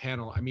on this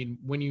panel, I mean,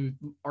 when you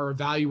are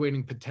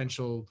evaluating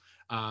potential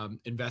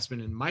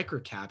investment in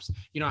microcaps,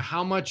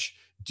 how much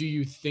do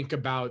you think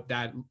about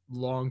that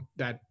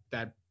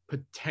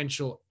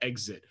potential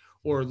exit,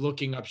 or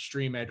looking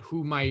upstream at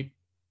who might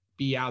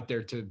be out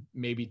there to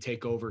maybe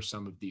take over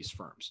some of these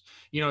firms?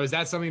 Is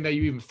that something that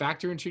you even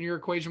factor into your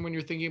equation when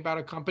you're thinking about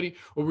a company,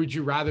 or would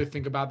you rather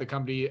think about the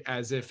company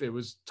as if it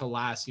was to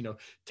last,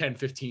 10,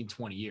 15,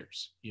 20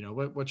 years?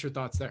 What's your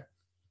thoughts there?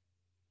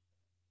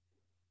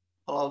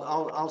 Well,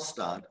 I'll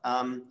start.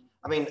 I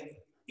mean,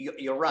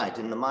 you're right.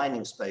 In the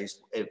mining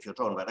space, if you're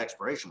talking about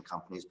exploration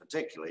companies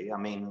particularly, I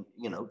mean,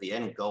 the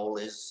end goal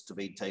is to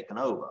be taken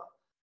over,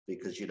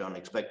 because you don't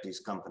expect these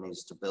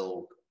companies to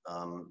build,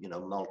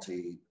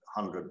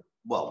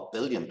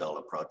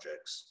 multi-billion-dollar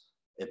projects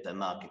if their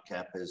market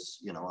cap is,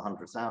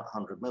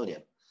 100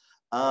 million.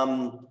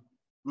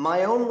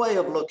 My own way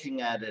of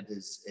looking at it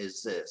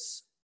is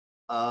this.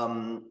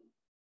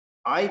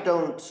 I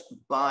don't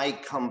buy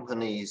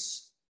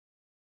companies,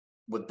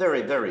 with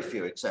very, very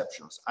few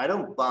exceptions. I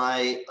don't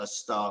buy a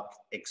stock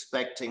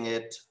expecting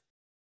it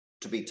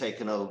to be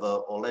taken over,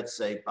 or let's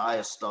say buy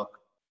a stock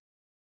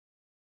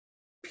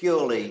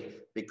purely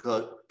for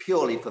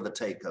the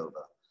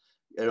takeover.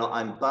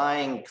 I'm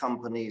buying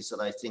companies that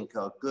I think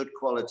are good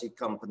quality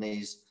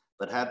companies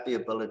that have the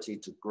ability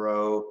to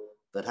grow,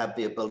 that have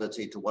the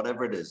ability to,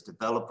 whatever it is,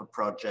 develop a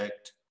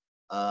project,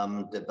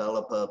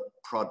 develop a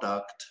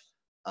product,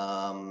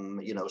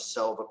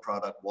 sell the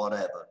product,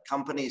 whatever.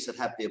 Companies that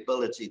have the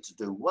ability to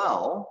do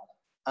well,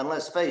 and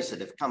let's face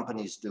it, if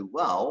companies do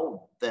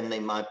well, then they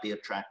might be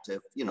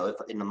attractive, if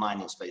in the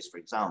mining space, for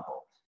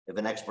example, if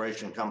an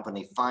exploration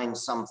company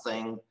finds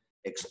something,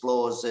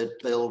 explores it,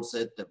 builds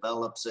it,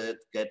 develops it,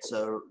 gets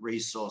a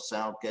resource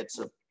out, gets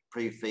a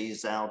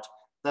pre-fees out,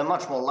 they're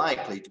much more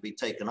likely to be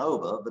taken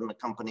over than the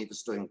company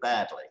that's doing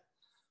badly.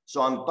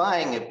 So I'm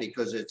buying it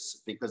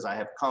because I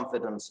have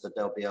confidence that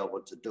they'll be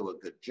able to do a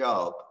good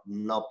job,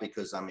 not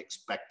because I'm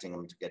expecting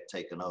them to get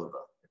taken over,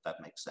 if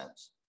that makes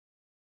sense.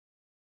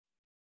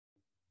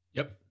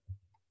 Yep.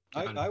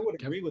 I would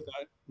agree with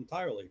that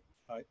entirely.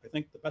 I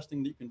think the best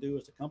thing that you can do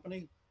as a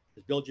company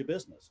is build your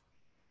business,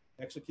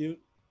 execute,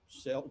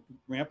 sell,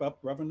 ramp up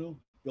revenue,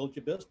 build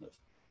your business.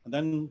 And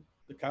then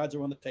the cards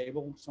are on the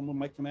table, someone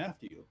might come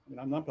after you. I mean,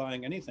 I'm not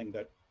buying anything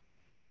that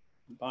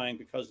I'm buying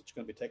because it's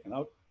going to be taken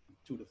out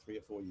 2 to 3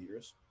 or 4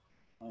 years.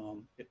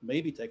 It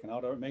may be taken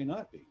out or it may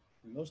not be.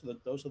 And those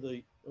are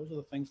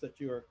the things that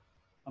you're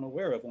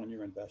unaware of when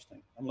you're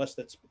investing, unless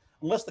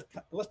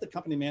the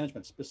company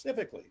management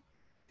specifically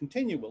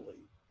continually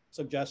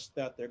suggests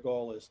that their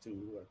goal is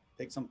to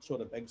take some sort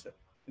of exit.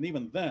 And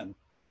even then,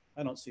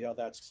 I don't see how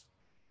that's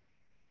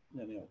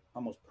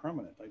almost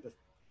permanent. I just,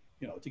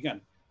 it's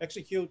again,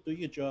 execute, do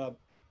your job,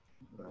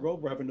 grow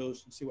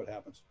revenues, and see what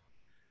happens.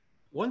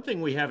 One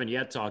thing we haven't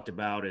yet talked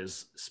about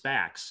is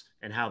SPACs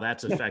and how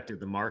that's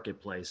affected the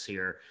marketplace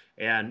here.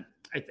 And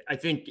I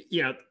think,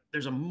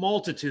 there's a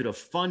multitude of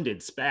funded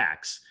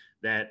SPACs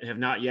that have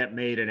not yet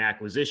made an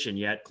acquisition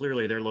yet.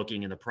 Clearly, they're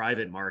looking in the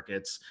private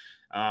markets.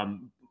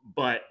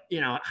 But,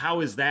 how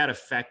is that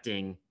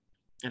affecting,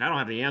 and I don't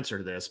have the answer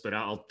to this, but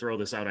I'll throw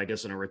this out, I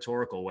guess, in a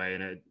rhetorical way.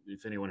 And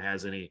if anyone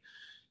has any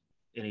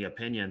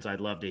opinions,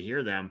 I'd love to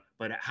hear them.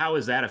 But how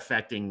is that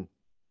affecting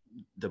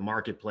the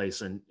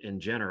marketplace in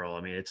general?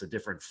 I mean, it's a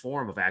different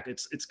form of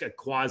it's a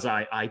quasi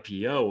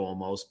IPO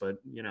almost, but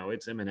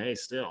it's M&A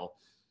still.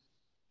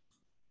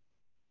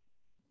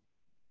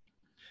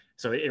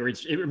 So it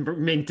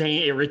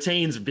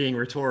retains being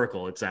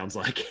rhetorical. It sounds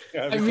like.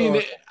 Yeah, I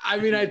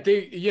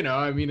think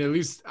at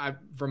least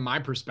from my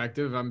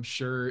perspective, I'm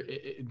sure.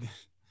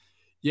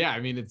 Yeah, I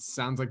mean, it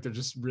sounds like they're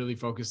just really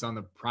focused on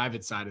the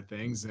private side of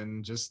things,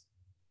 and just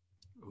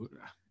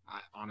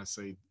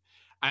honestly,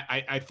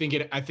 I think.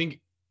 I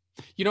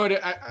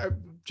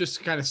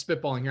just kind of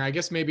spitballing here. I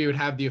guess maybe it would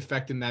have the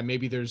effect in that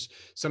maybe there's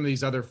some of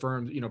these other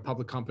firms,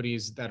 public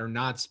companies that are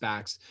not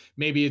SPACs.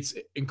 Maybe it's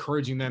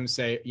encouraging them to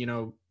say,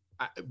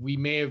 we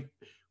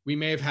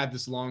may have had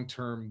this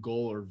long-term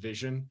goal or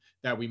vision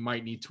that we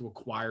might need to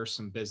acquire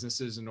some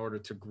businesses in order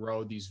to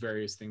grow these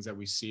various things that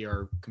we see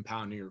are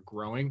compounding or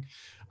growing.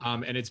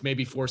 And it's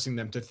maybe forcing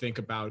them to think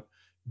about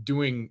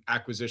doing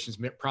acquisitions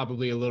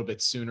probably a little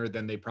bit sooner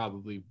than they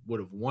probably would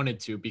have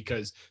wanted to,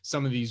 because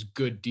some of these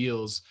good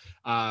deals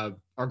are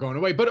going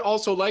away. But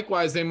also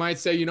likewise, they might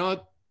say,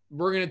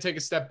 we're going to take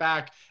a step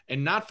back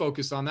and not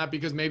focus on that,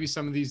 because maybe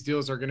some of these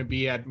deals are going to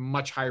be at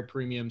much higher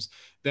premiums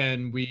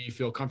than we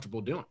feel comfortable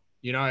doing.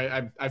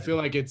 I feel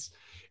like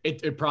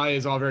it probably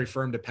is all very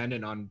firm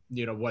dependent on,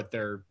 what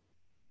their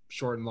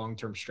short and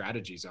long-term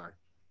strategies are.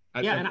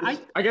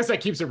 I guess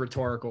that keeps it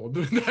rhetorical,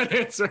 that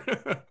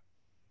answer.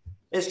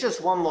 It's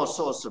just one more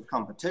source of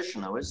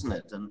competition, though, isn't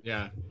it? And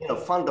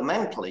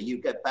fundamentally, you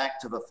get back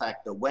to the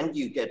fact that when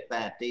you get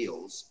bad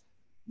deals,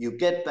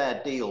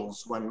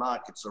 when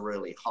markets are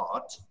really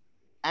hot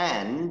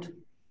and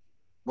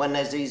when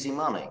there's easy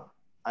money.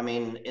 I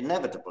mean,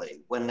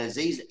 inevitably, when there's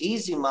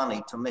easy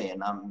money to me,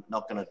 and I'm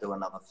not going to do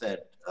another Fed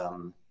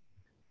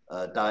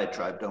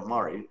diatribe, don't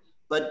worry.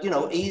 But,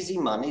 easy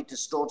money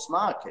distorts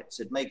markets.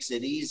 It makes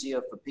it easier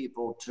for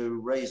people to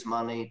raise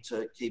money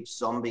to keep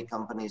zombie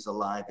companies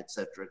alive, et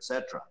cetera, et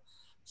cetera.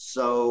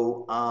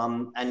 So,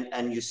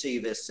 and you see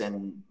this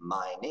in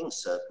mining,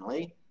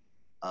 certainly,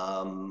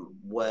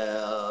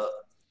 where,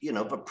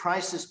 the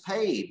prices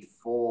paid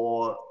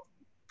for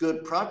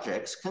good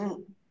projects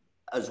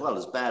as well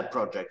as bad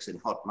projects in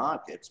hot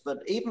markets, but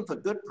even for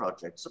good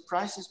projects, the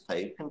prices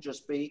paid can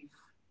just be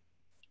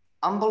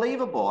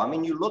unbelievable. I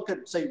mean, you look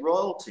at, say,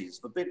 royalties.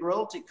 The big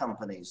royalty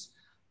companies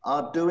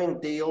are doing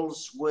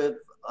deals with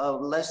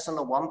less than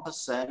a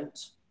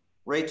 1%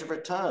 rate of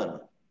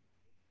return.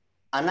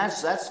 And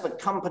that's the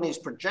company's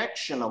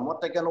projection on what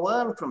they're going to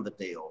earn from the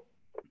deal.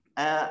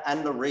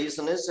 And the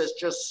reason is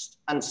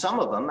and some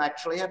of them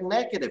actually have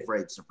negative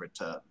rates of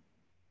return.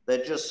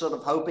 They're just sort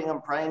of hoping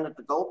and praying that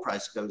the gold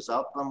price goes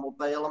up and will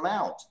bail them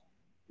out,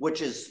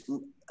 which is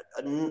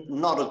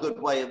not a good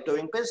way of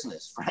doing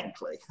business,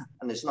 frankly.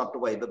 And it's not the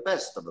way the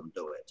best of them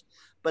do it.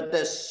 But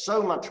there's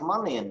so much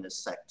money in this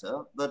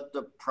sector that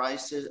the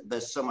prices,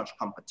 there's so much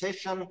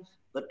competition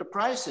that the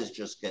prices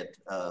just get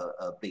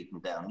beaten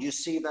down. You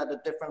see that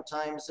at different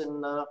times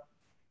in,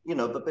 you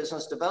know, the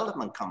business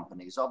development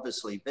companies.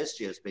 Obviously, this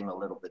year's been a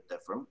little bit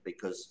different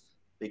because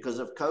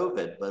of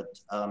COVID. But,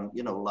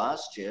 you know,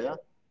 last year,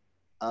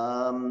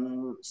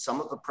 some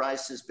of the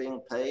prices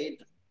being paid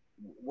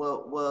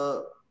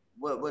were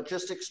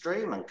just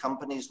extreme, and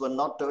companies were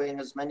not doing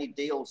as many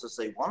deals as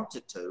they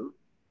wanted to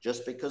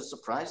just because the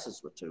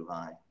prices were too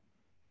high.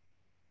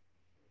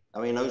 I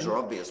mean, those are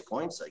obvious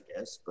points, I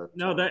guess, but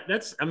no,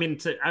 that's, I mean,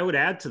 I would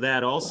add to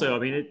that also. I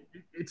mean,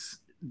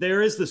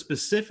 there is the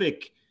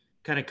specific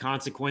kind of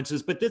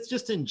consequences, but that's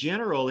just in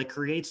general, it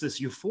creates this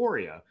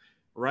euphoria,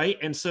 right?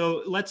 And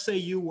so let's say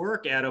you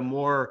work at a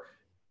more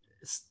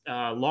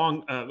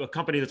a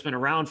company that's been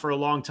around for a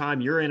long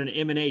time, you're in an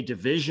M&A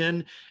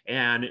division,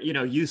 and you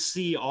know, you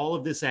see all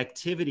of this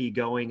activity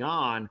going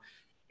on,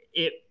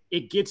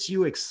 it gets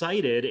you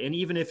excited. And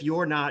even if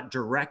you're not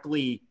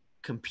directly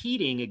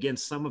competing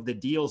against some of the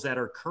deals that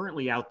are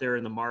currently out there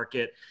in the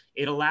market,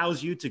 it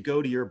allows you to go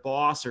to your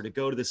boss or to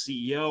go to the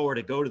CEO or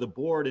to go to the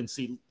board and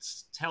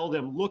tell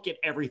them, look at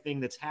everything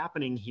that's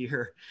happening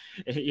here,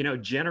 you know,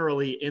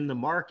 generally in the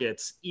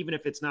markets, even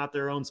if it's not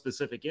their own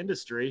specific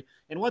industry.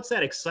 And once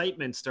that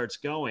excitement starts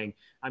going,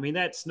 I mean,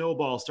 that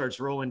snowball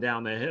starts rolling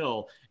down the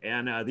hill,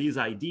 and these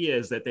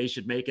ideas that they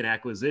should make an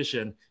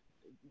acquisition,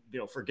 you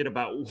know, forget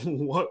about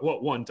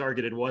what one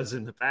targeted was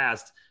in the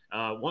past.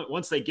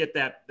 Once they get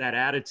that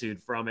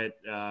attitude from it,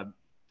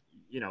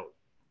 you know,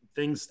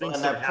 things start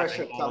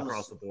happening all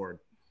across the board.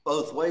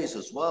 Both ways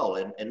as well.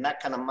 In that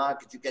kind of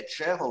market, you get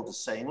shareholders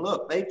saying,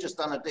 look, they've just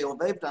done a deal,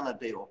 they've done a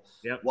deal.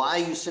 Yep. Why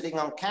are you sitting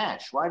on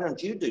cash? Why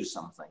don't you do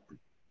something?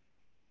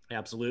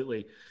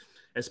 Absolutely.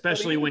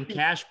 Especially when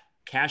cash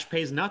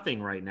pays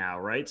nothing right now,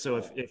 right? So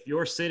if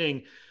you're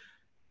sitting,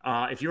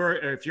 if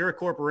you're a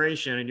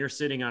corporation and you're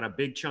sitting on a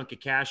big chunk of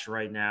cash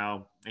right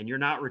now and you're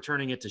not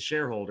returning it to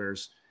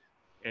shareholders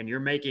and you're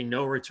making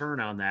no return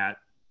on that,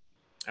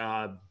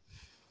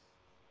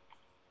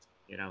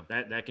 you know,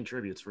 that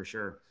contributes for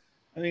sure.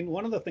 I mean,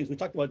 one of the things we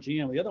talked about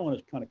GM, the other one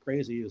is kind of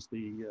crazy is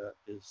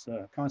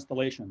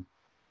Constellation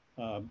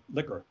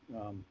Liquor,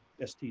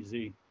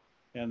 STZ,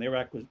 and they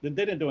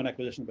didn't do an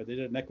acquisition, but they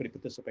did an equity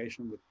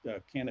participation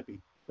with Canopy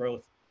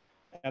Growth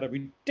at a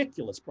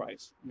ridiculous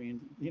price. I mean,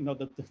 you know,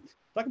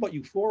 talk about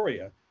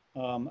euphoria.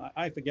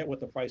 I forget what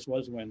the price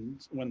was when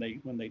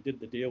they did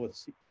the deal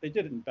with. They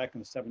did it back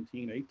in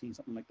 17, 18,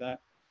 something like that.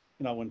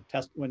 You know, when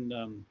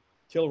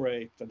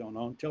Tilray, I don't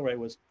know, Tilray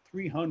was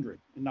 $300,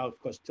 and now of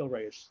course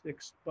Tilray is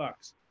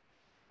 $6.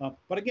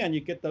 But again, you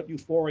get the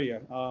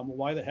euphoria.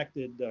 Why the heck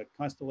did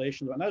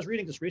Constellation? And I was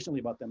reading this recently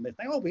about them. They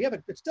think, oh,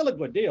 it's still a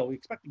good deal. We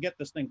expect to get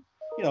this thing,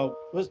 you know,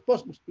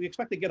 we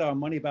expect to get our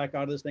money back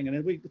out of this thing,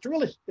 and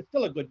it's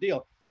still a good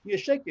deal. You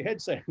shake your head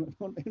saying,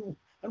 in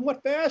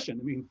what fashion?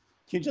 I mean,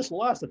 you just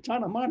lost a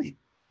ton of money.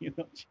 You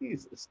know,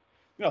 Jesus.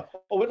 You know,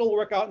 oh, it'll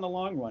work out in the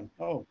long run.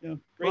 Oh, yeah.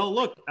 Great. Well,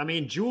 look, I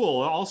mean,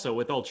 Juul also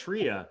with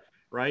Altria,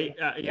 right?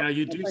 You know,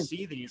 you do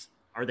see these.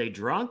 Are they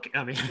drunk?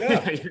 I mean,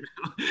 yeah. You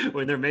know,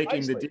 when they're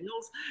making the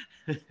deals.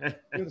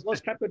 There's those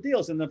type of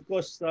deals, and of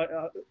course,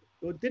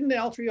 didn't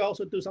Altria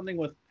also do something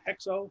with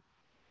Hexo?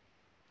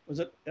 Was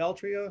it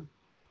Altria?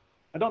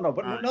 I don't know,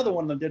 but another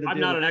one of them did. I'm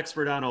not an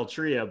expert on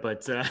Altria,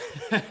 but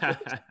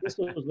this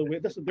was the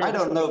weird. I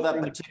don't know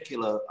that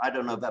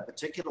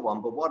particular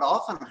one, but what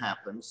often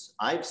happens,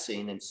 I've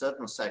seen in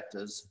certain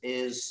sectors,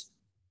 is,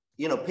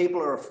 you know,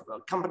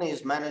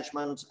 companies,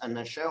 management, and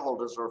their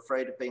shareholders are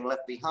afraid of being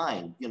left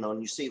behind, you know, and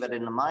you see that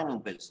in the mining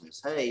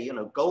business. Hey, you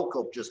know,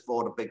 Goldcorp just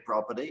bought a big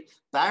property.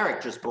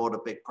 Barrick just bought a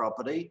big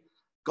property.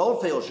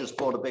 Goldfields just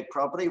bought a big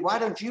property. Why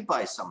don't you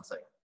buy something?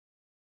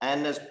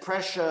 And there's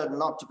pressure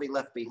not to be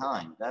left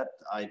behind.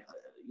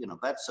 You know,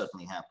 that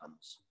certainly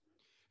happens.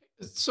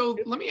 So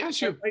let me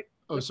ask you.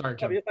 Oh, sorry,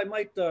 Kevin. If I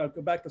might go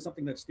back to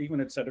something that Stephen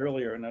had said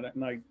earlier,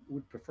 and I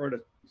would prefer to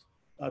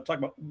talk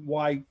about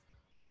why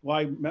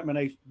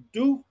M&A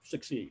do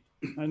succeed.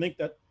 I think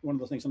that one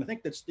of the things, and I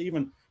think that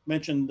Stephen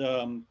mentioned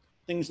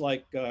things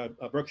like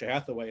Berkshire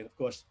Hathaway, and of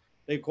course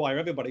they acquire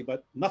everybody,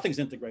 but nothing's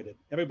integrated.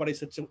 Everybody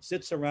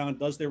sits around,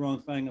 does their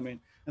own thing. I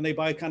mean, and they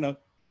buy kind of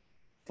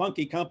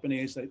funky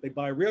companies. They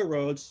buy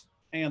railroads,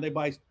 and they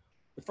buy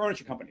the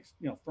furniture companies,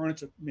 you know,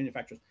 furniture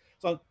manufacturers.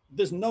 So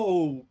there's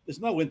no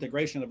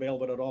integration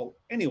available at all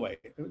anyway,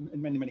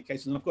 in many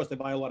cases. And of course, they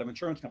buy a lot of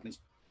insurance companies.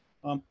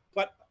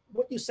 But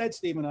what you said,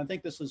 Stephen, I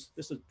think this is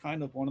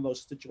kind of one of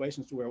those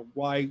situations where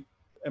why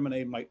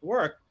M&A might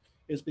work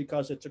is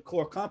because it's a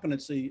core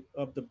competency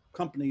of the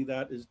company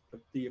that is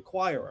the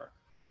acquirer,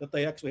 that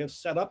they actually have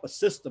set up a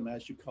system,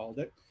 as you called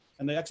it,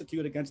 and they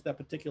execute against that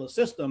particular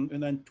system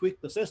and then tweak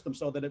the system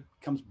so that it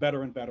becomes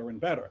better and better and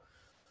better.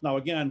 Now,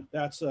 again,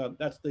 that's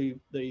the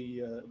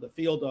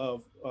field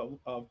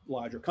of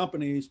larger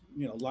companies,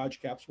 you know,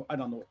 large caps. I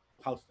don't know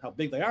how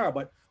big they are,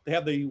 but they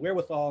have the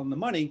wherewithal and the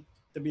money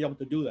to be able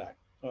to do that.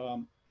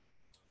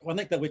 I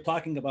think that we're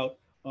talking about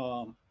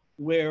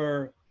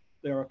where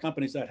there are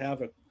companies that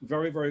have a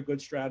very, very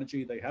good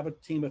strategy. They have a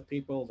team of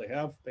people. They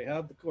have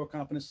the core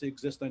competency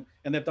existing,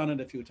 and they've done it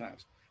a few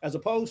times, as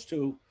opposed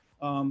to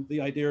the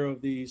idea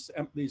of these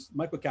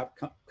microcap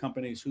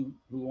companies who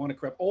want to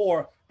create,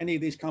 or any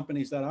of these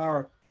companies that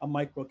are a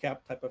microcap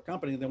type of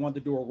company, and they want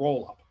to do a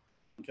roll up.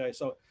 Okay,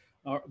 so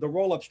the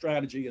roll up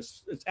strategy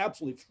is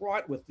absolutely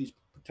fraught with these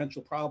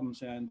potential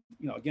problems. And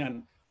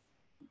again,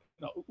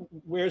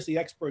 where's the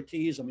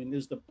expertise? I mean,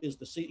 is the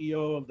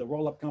CEO of the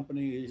roll up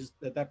company, is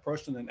that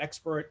person an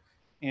expert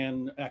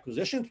in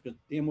acquisitions? Because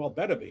damn well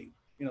better be.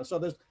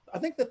 So I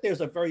think that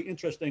there's a very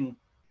interesting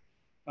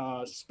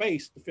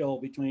space to fill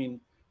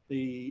between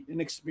the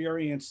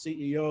inexperienced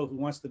CEO who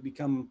wants to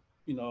become,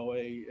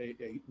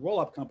 a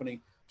roll-up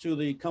company, to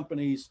the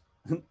companies,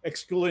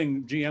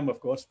 excluding GM, of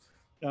course,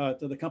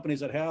 to the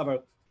companies that have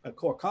a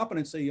core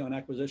competency on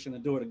acquisition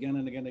and do it again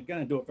and again and again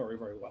and do it very,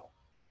 very well.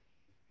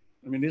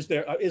 I mean, is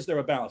there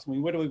a balance? I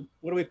mean, where do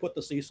we put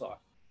the seesaw?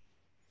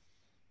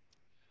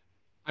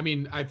 I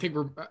mean, I think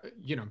we're,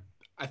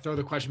 I throw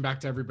the question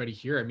back to everybody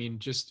here. I mean,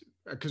 just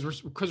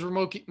because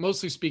we're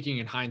mostly speaking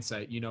in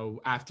hindsight,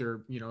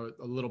 after,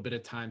 a little bit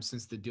of time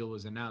since the deal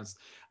was announced.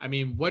 I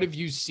mean, what have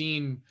you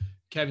seen,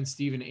 Kevin,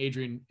 Steve, and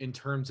Adrian, in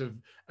terms of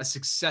a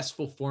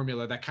successful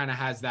formula that kind of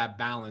has that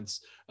balance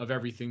of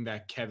everything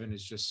that Kevin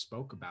has just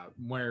spoke about,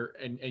 where,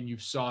 and you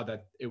saw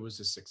that it was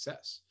a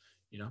success,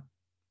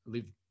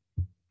 leave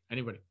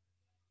anybody.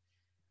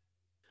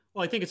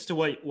 Well, I think it's to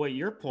what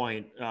your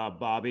point,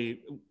 Bobby,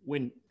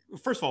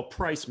 first of all,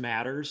 price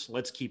matters.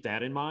 Let's keep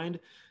that in mind.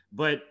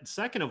 But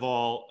second of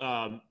all,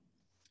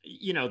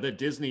 the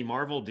Disney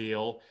Marvel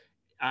deal,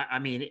 I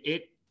mean,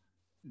 it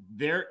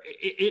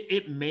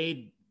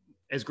made,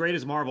 as great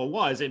as Marvel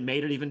was, it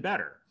made it even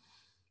better.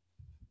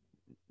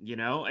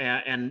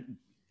 And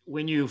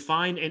when you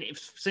find, and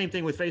same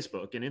thing with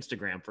Facebook and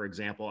Instagram, for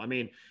example. I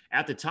mean,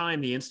 at the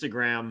time, the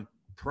Instagram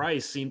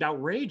price seemed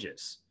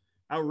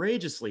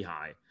outrageously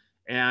high.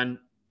 And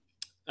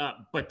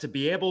but to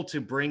be able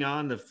to bring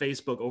on the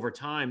Facebook over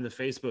time, the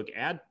Facebook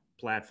ad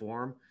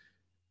platform,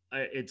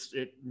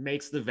 it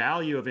makes the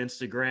value of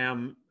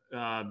Instagram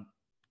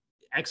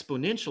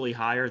exponentially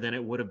higher than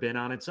it would have been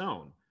on its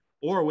own,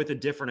 or with a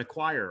different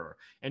acquirer.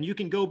 And you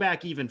can go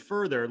back even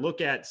further, look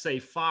at, say,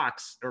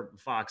 Fox, the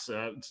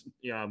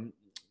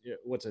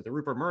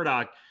Rupert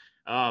Murdoch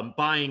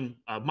buying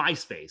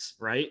MySpace,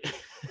 right?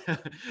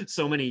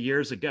 So many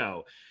years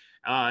ago.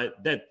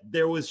 That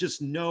there was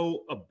just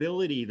no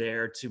ability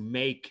there to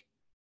make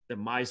the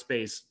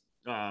MySpace,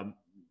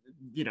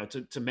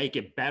 to make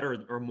it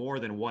better or more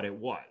than what it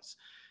was.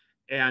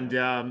 And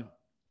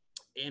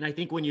I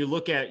think when you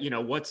look at,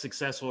 what's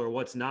successful or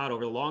what's not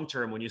over the long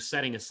term, when you're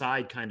setting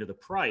aside kind of the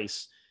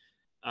price,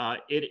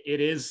 it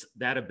is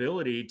that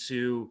ability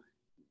to,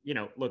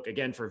 look,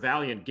 again, for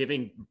Valiant,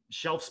 giving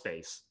shelf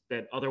space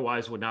that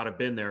otherwise would not have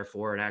been there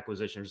for an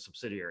acquisition or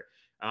subsidiary.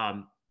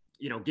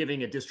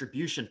 Giving a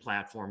distribution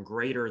platform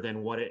greater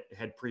than what it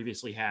had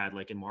previously had,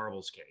 like in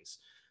Marvel's case.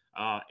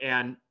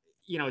 And,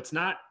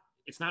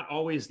 it's not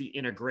always the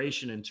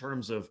integration in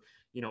terms of,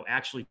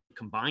 actually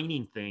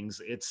combining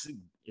things. It's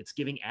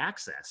giving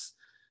access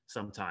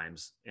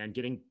sometimes and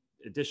getting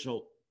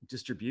additional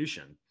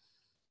distribution.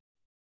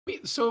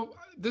 So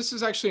this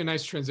is actually a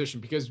nice transition,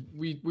 because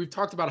we've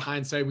talked about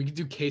hindsight. We could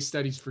do case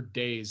studies for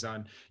days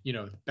on,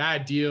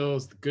 bad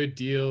deals, the good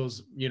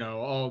deals,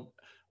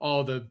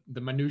 all the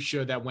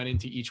minutia that went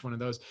into each one of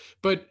those.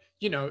 But,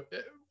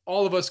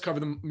 all of us cover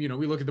them, we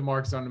look at the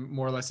markets on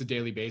more or less a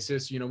daily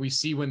basis. We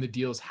see when the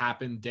deals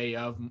happen day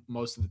of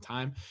most of the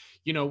time.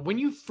 When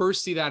you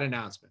first see that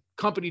announcement,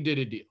 company did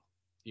a deal,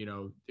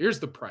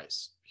 here's the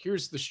price,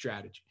 here's the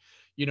strategy,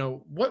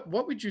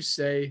 what would you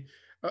say,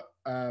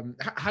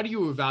 how do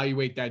you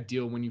evaluate that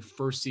deal when you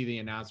first see the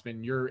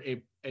announcement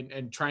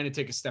and trying to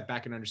take a step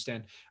back and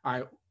understand, all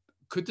right,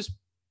 could this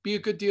be a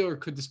good deal or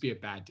could this be a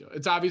bad deal?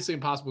 It's obviously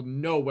impossible to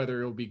know whether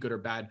it'll be good or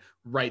bad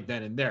right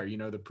then and there.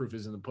 The proof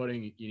is in the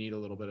pudding. You need a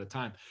little bit of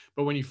time.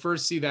 But when you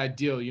first see that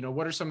deal,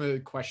 what are some of the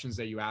questions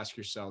that you ask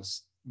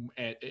yourselves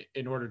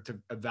in order to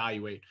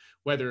evaluate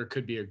whether it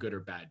could be a good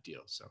or bad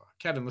deal? So,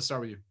 Kevin, let's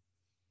start with you.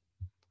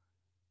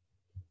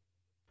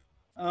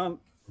 I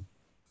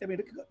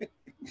mean,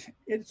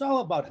 it's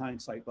all about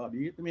hindsight,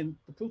 Bobby. I mean,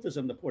 the proof is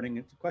in the pudding.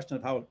 It's a question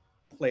of how it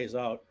plays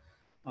out.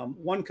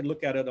 One could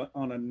look at it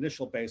on an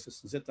initial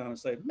basis and sit down and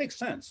say, it makes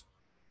sense.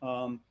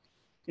 So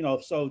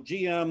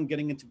GM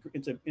getting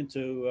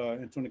into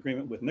an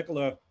agreement with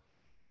Nikola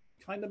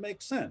kind of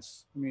makes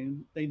sense. I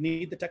mean, they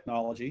need the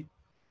technology.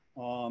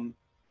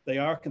 They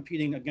are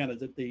competing, again,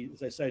 as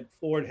I said,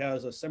 Ford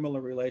has a similar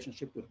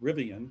relationship with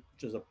Rivian,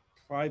 which is a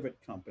private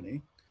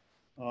company.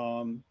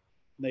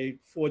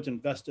 Ford's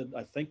invested,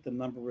 I think the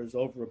number is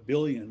over $1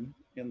 billion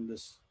in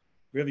this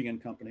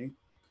Rivian company.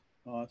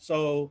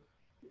 So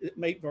it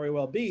may very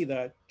well be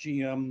that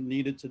GM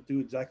needed to do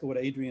exactly what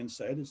Adrian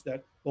said, is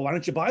that, well, why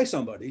don't you buy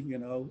somebody,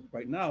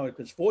 right now,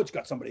 because Ford's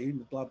got somebody,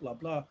 blah, blah,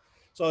 blah.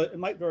 So it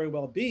might very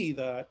well be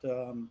that,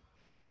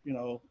 you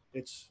know,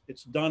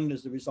 it's done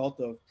as a result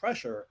of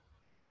pressure,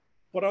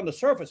 but on the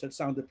surface, it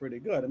sounded pretty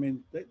good. I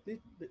mean,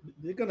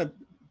 they're going to,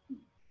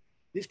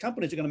 these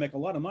companies are going to make a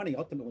lot of money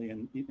ultimately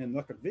in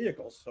electric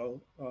vehicles.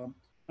 So,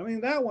 I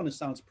mean, that one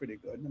sounds pretty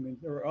good. I mean,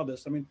 there are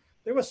others. I mean,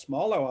 there are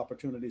smaller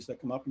opportunities that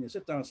come up and you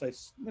sit down and say,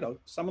 you know,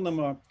 some of them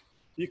are,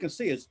 you can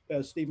see,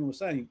 as Stephen was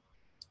saying,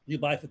 you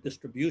buy for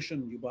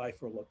distribution, you buy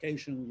for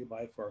location, you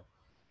buy for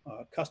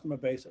customer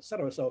base, et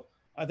cetera. So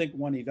I think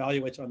one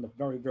evaluates on the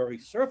very, very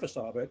surface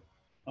of it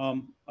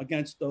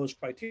against those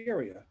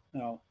criteria.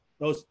 Now,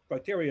 those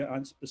criteria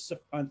aren't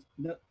specific,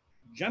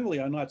 generally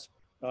are not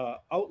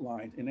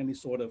outlined in any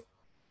sort of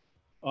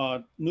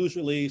news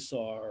release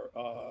or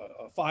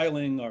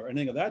filing or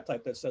anything of that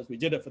type that says we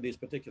did it for these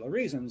particular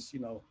reasons, you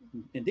know,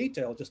 in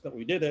detail, just that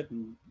we did it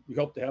and we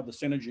hope to have the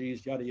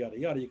synergies, yada, yada,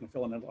 yada. You can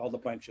fill in all the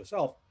blanks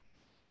yourself.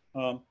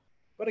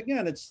 But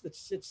again, it's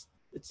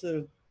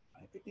a,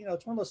 you know,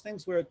 it's one of those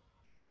things where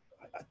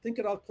I think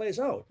it all plays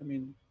out. I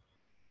mean,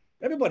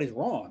 everybody's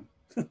wrong,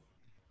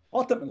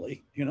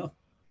 ultimately, you know?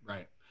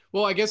 Right.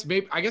 Well, I guess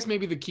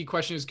maybe the key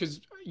question is because,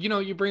 you know,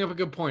 you bring up a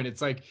good point.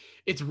 It's like,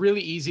 it's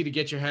really easy to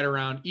get your head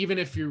around, even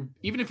if you're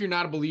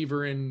not a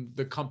believer in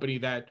the company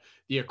that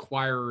the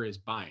acquirer is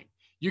buying,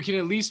 you can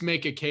at least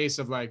make a case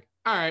of like,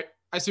 all right,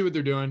 I see what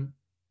they're doing.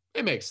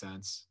 It makes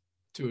sense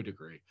to a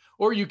degree.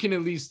 Or you can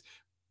at least,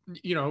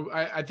 you know,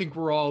 I think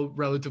we're all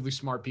relatively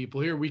smart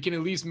people here. We can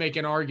at least make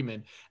an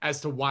argument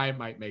as to why it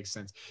might make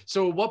sense.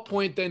 So at what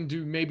point then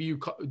do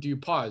you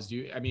pause?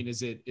 I mean,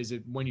 is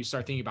it when you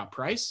start thinking about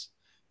price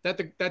that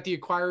the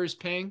acquirer is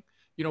paying?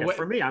 You know, yeah,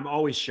 for me, I'm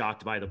always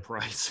shocked by the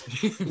price.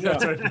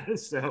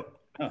 So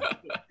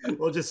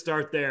we'll just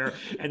start there.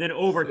 And then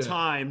over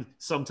time,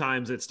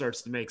 sometimes it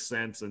starts to make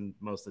sense. And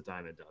most of the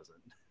time it doesn't.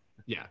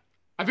 Yeah.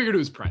 I figured it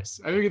was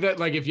price. I figured that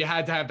like, if you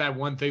had to have that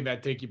one thing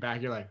that take you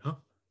back, you're like, huh?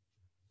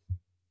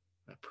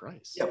 That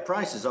price. Yeah,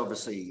 price is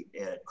obviously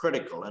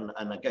critical.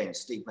 And again,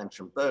 Steve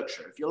mentioned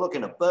Berkshire. If you're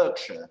looking at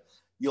Berkshire,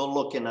 you're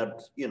looking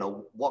at, you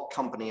know, what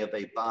company are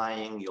they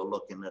buying? You're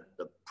looking at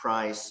the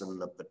price and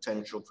the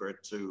potential for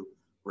it to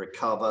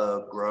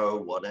recover, grow,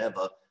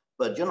 whatever.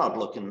 But you're not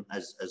looking,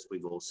 as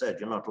we've all said,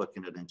 you're not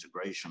looking at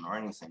integration or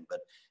anything.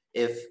 But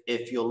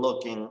if you're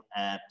looking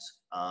at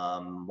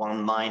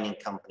one mining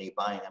company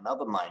buying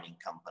another mining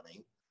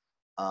company,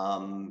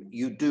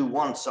 you do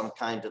want some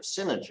kind of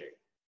synergy.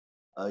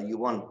 You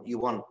want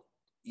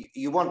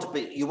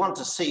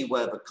to see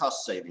where the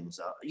cost savings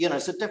are. You know,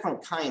 it's a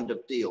different kind of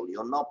deal.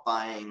 You're not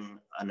buying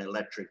an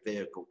electric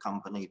vehicle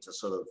company to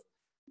sort of,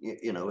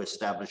 you know,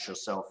 establish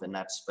yourself in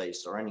that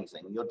space or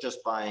anything. You're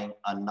just buying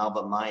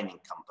another mining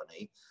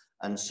company.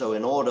 And so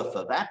in order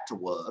for that to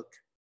work,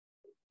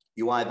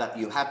 you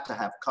have to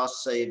have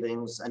cost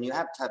savings and you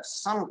have to have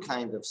some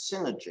kind of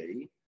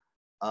synergy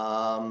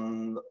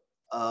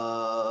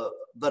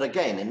that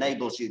again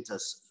enables you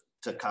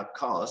to cut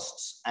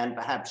costs, and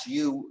perhaps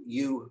you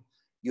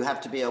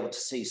have to be able to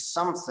see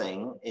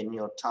something in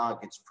your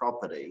target's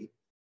property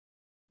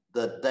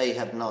that they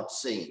have not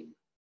seen,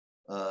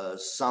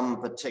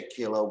 some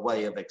particular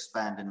way of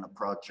expanding the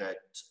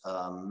project,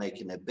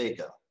 making it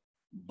bigger.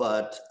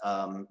 But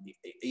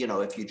you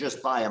know, if you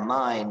just buy a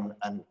mine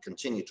and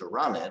continue to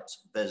run it,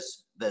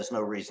 there's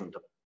no reason to,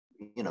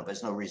 you know,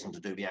 there's no reason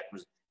to do the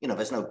acquisition. You know,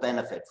 there's no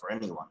benefit for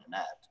anyone in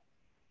that.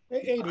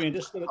 Adrian,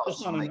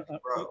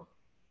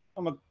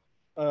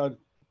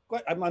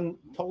 I'm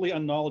totally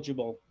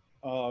unknowledgeable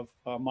of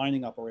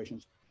mining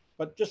operations,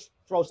 but just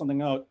throw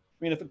something out.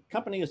 I mean, if a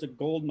company is a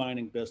gold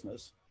mining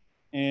business,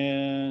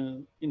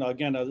 and you know,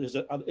 again, is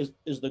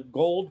the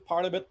gold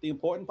part of it the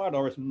important part,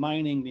 or is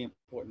mining the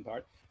important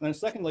part? And then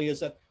secondly,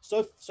 is that,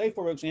 so say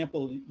for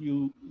example,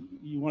 you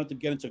wanted to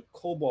get into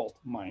cobalt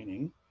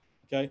mining,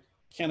 okay?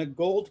 Can a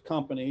gold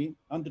company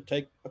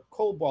undertake a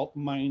cobalt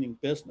mining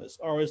business,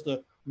 or is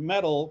the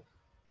metal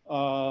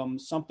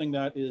something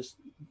that is,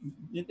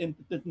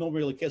 nobody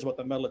really cares about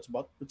the metal,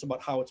 it's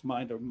about how it's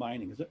mined or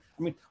mining? Is it,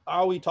 I mean,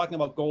 are we talking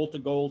about gold to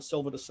gold,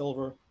 silver to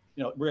silver,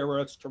 you know, rare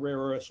earths to rare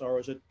earths, or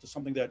is it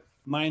something that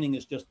mining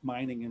is just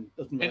mining and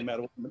doesn't really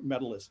matter what the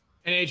metal is?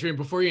 And Adrian,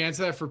 before you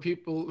answer that, for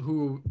people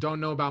who don't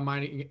know about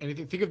mining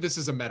anything, think of this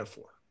as a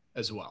metaphor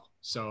as well.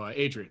 So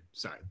Adrian,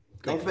 sorry.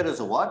 Think of it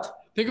as a what?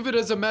 Think of it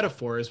as a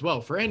metaphor as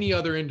well for any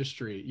other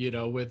industry, you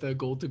know, with a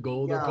gold to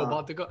gold or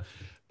cobalt to gold.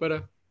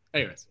 But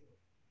anyways,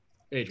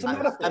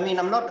 Adrian. I mean,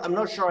 I'm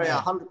not sure I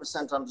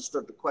 100%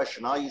 understood the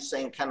question. Are you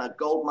saying, can a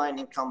gold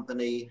mining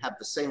company have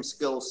the same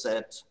skill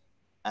set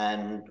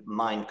and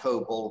mine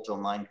cobalt or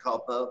mine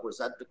copper? Was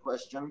that the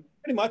question?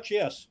 Pretty much,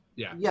 yes.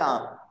 Yeah.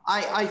 Yeah,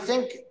 I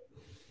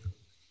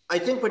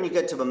think when you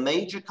get to the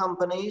major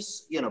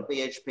companies, you know,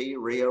 BHP,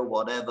 Rio,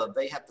 whatever,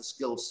 they have the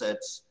skill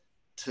sets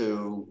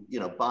to, you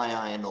know, buy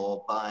iron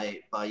ore,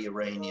 buy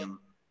uranium.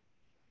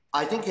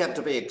 I think you have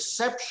to be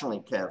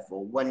exceptionally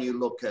careful when you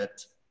look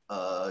at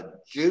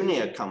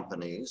junior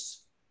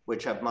companies,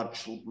 which have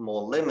much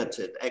more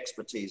limited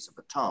expertise at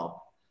the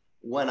top,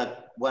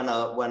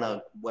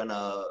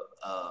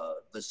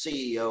 the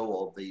CEO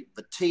or the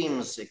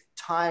team's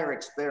entire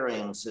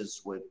experience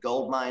is with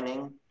gold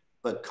mining,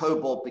 but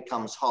cobalt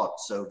becomes hot,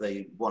 so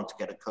they want to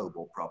get a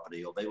cobalt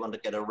property, or they want to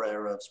get a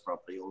rare earths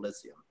property, or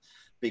lithium,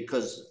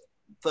 because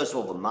first of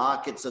all, the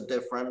markets are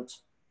different,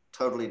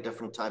 totally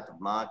different type of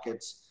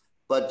markets.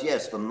 But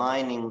yes, the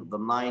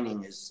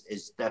mining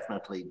is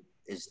definitely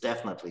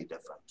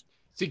different.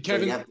 See,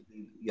 Kevin, so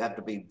you have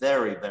to be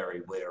very,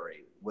 very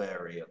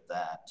wary of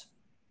that.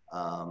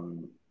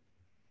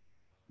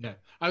 Yeah,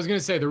 I was going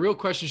to say the real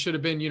question should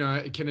have been,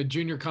 can a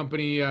junior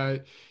company,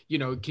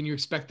 can you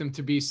expect them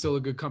to be still a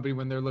good company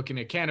when they're looking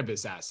at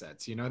cannabis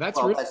assets?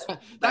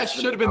 That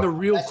should have been the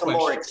real question. That's a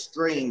more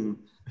extreme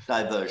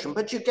diversion,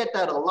 but you get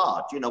that a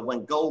lot.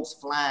 When gold's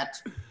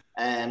flat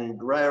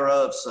and rare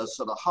earths are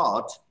sort of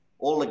hot,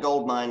 all the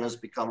gold miners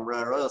become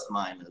rare earth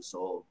miners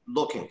or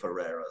looking for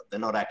rare earth. They're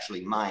not actually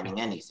mining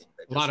anything.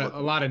 A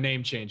lot of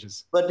name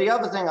changes. But the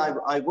other thing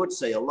I would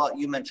say a lot,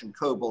 you mentioned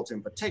cobalt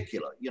in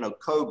particular.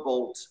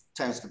 Cobalt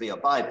tends to be a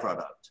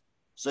byproduct.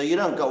 So you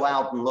don't go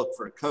out and look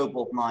for a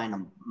cobalt mine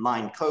and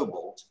mine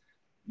cobalt.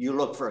 You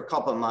look for a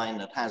copper mine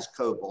that has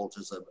cobalt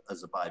as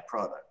a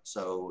byproduct.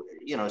 So,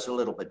 it's a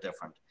little bit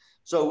different.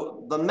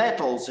 So the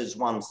metals is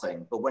one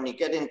thing, but when you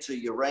get into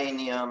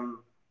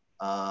uranium,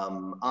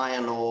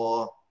 iron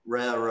ore,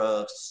 rare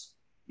earths,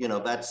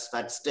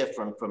 that's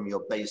different from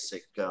your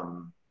basic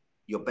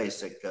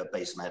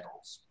base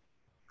metals.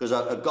 Because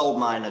a gold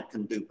miner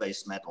can do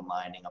base metal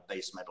mining, a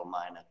base metal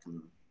miner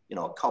can,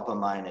 a copper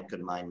miner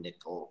can mine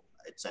nickel,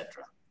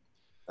 etc.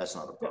 That's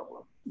not a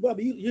problem. Well,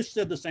 you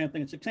said the same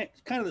thing. It's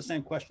kind of the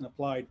same question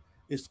applied.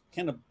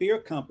 Can a beer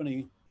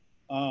company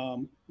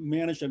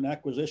manage an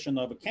acquisition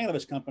of a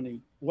cannabis company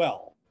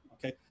well?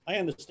 Okay, I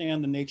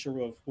understand the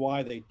nature of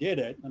why they did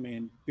it. I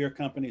mean, beer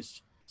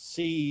companies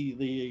see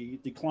the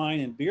decline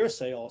in beer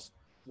sales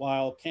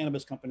while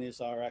cannabis companies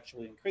are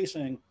actually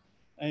increasing,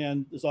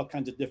 and there's all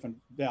kinds of different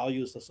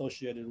values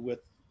associated with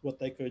what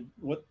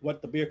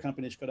the beer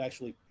companies could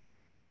actually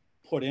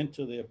put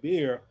into their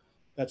beer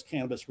that's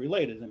cannabis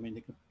related. I mean,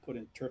 they can put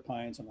in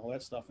terpenes and all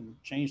that stuff and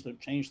change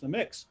the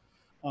mix.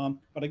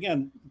 But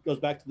again, it goes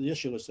back to the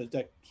issue is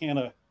that can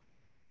a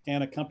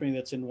company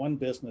that's in one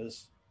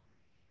business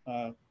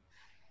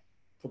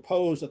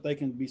propose that they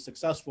can be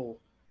successful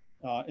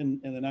in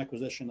an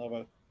acquisition of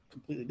a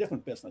completely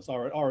different business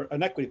or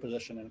an equity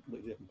position in a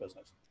completely different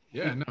business?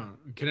 Yeah, no.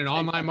 Can an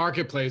online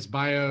marketplace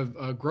buy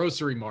a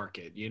grocery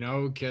market?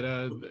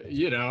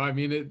 I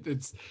mean,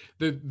 it's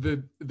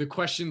the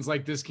questions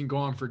like this can go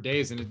on for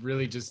days, and it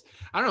really just,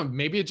 I don't know,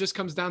 maybe it just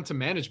comes down to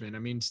management. I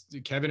mean,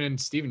 Kevin and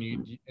Steven,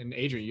 you and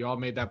Adrian, you all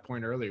made that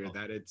point earlier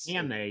that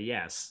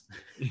yes,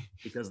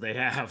 because they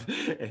have,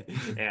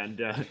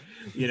 and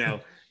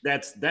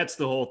that's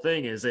the whole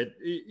thing is that,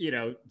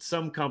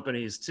 some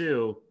companies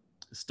too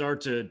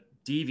start to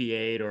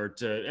deviate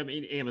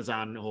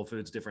Amazon, Whole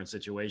Foods, different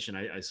situation,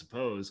 I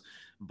suppose.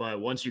 But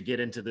once you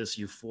get into this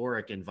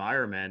euphoric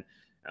environment,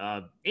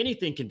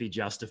 anything can be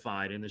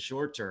justified in the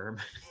short term.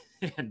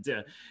 And,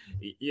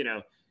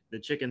 the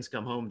chickens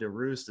come home to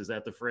roost. Is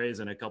that the phrase?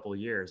 In a couple of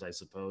years, I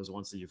suppose,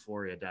 once the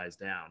euphoria dies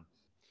down.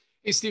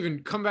 Hey,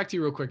 Steven, come back to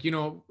you real quick.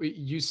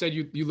 You said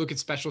you look at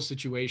special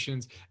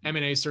situations.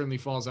 M&A certainly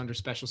falls under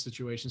special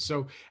situations.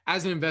 So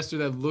as an investor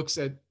that looks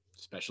at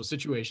special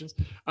situations,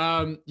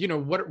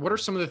 what are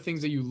some of the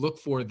things that you look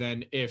for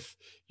then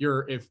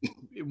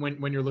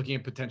when you're looking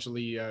at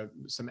potentially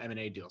some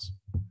M&A deals?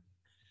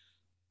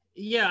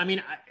 Yeah, I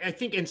mean, I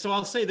think, and so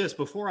I'll say this,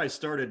 before I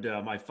started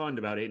my fund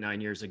about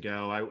 8-9 years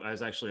ago, I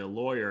was actually a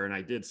lawyer, and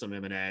I did some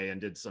M&A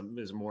and did some,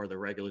 is more the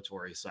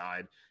regulatory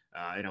side.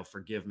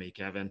 Forgive me,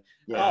 Kevin.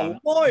 Yeah,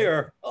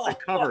 lawyer.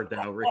 Recovered.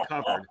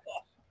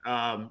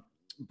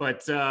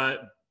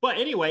 But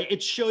anyway,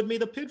 it showed me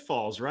the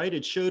pitfalls, right?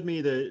 It showed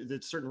me the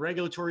certain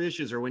regulatory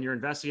issues, or when you're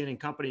investing in a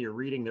company, you're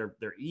reading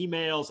their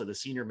emails of the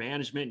senior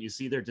management, you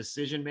see their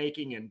decision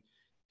making, and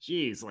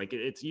geez, like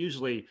it's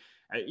usually,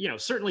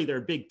 certainly there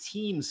are big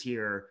teams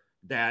here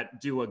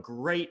that do a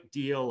great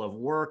deal of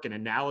work and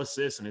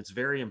analysis, and it's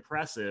very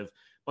impressive.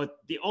 But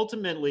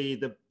ultimately,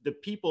 the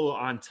people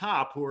on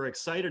top who are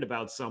excited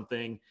about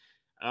something,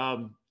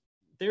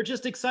 they're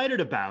just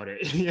excited about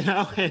it,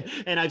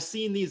 and I've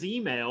seen these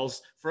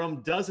emails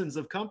from dozens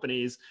of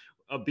companies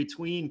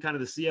between kind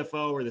of the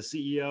CFO or the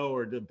CEO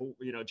or the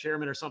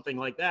chairman or something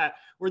like that,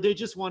 where they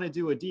just want to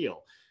do a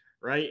deal,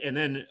 right? And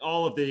then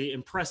all of the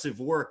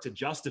impressive work to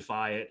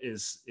justify it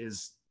is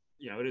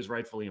it is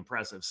rightfully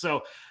impressive.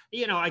 So,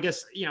 I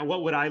guess,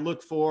 what would I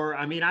look for?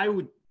 I mean, I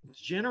would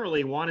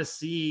generally want to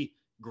see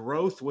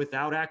growth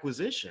without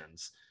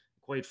acquisitions,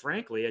 quite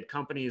frankly, at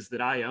companies that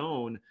I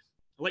own.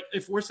 Like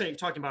if we're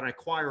talking about an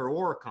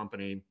acquirer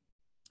company,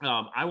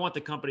 I want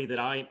the company that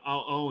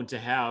I'll own to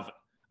have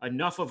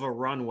enough of a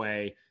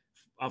runway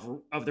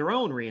of their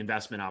own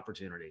reinvestment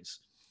opportunities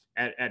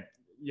at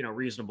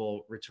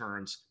reasonable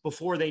returns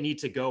before they need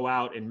to go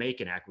out and make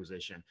an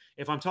acquisition.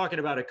 If I'm talking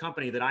about a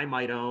company that I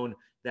might own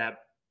that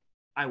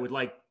I would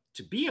like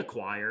to be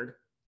acquired,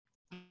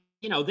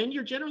 then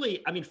you're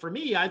generally, I mean, for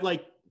me, I'd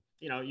like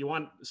you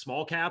want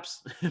small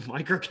caps,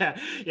 micro cap,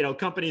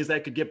 companies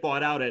that could get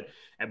bought out at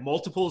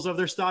multiples of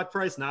their stock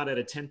price, not at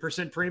a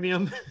 10%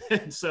 premium.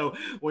 And so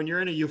when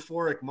you're in a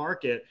euphoric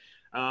market,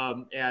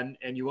 and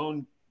you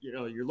own,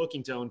 you're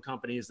looking to own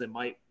companies that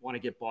might want to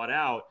get bought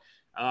out,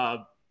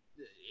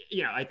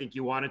 I think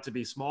you want it to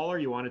be smaller.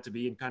 You want it to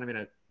be in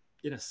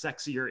a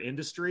sexier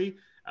industry,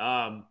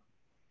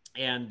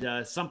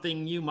 and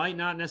something you might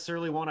not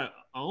necessarily want to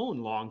own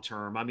long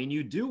term. I mean,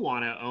 you do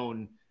want to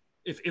own.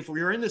 If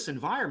we're in this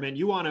environment,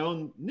 you want to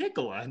own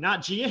Nikola,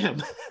 not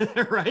GM,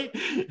 right?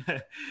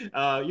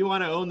 You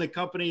want to own the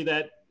company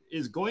that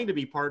is going to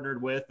be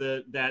partnered with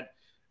that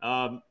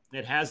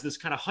has this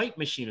kind of hype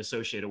machine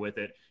associated with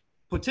it.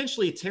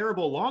 Potentially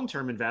terrible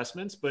long-term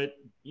investments, but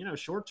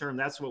short-term,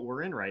 that's what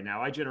we're in right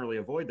now. I generally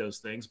avoid those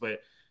things,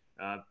 but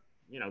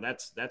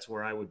that's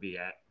where I would be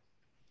at.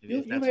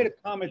 You made a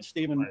comment,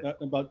 Stephen,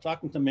 about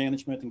talking to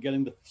management and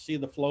getting to see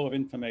the flow of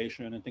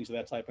information and things of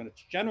that type. And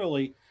it's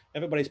generally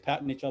everybody's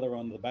patting each other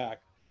on the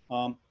back.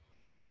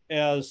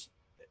 As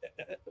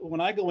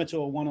when I go into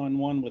a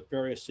one-on-one with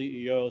various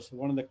CEOs,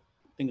 one of the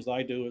things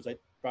I do is I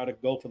try to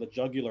go for the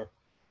jugular,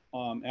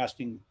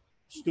 asking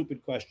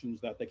stupid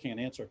questions that they can't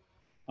answer.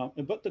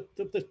 But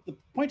the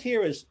point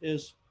here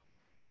is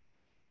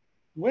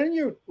when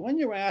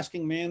you're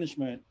asking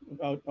management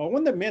about, or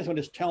when the management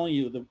is telling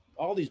you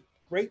all these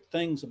great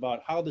things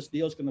about how this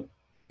deal is going to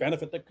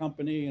benefit the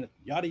company and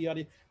yada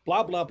yada,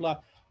 blah blah blah.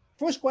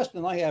 First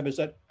question I have is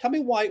that tell me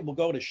why it will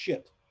go to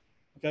shit.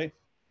 Okay,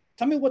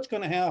 tell me what's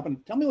going to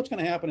happen. Tell me what's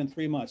going to happen in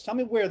 3 months. Tell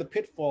me where the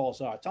pitfalls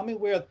are. Tell me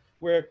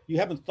where you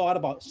haven't thought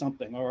about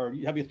something, or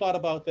have you thought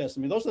about this? I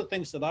mean, those are the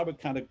things that I would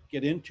kind of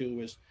get into.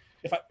 Is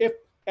if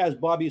as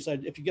Bobby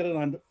said, if you get it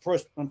on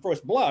first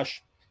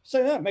blush,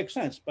 say that makes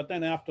sense. But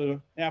then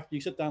after you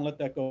sit down and let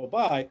that go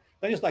by,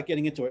 then you start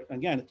getting into it.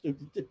 Again,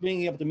 it's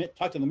being able to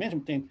talk to the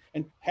management team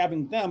and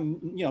having them,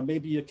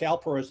 maybe a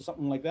CalPERS or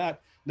something like that.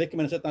 They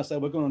come in and sit down and say,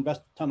 we're going to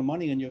invest a ton of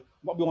money in you.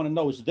 What we want to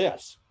know is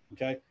this,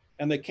 okay?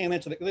 And they can't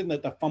answer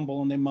they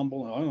fumble and they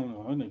mumble. And I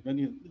don't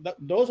know.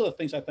 Those are the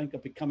things I think are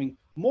becoming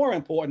more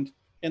important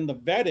in the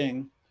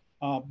vetting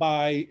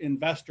by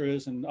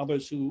investors and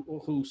others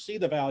who see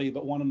the value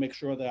but want to make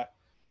sure that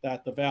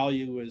the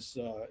value is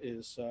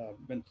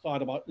been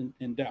thought about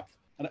in depth.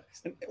 And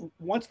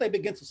once they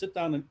begin to sit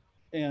down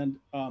and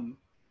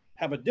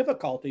have a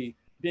difficulty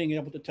being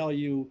able to tell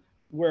you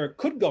where it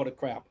could go to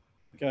crap,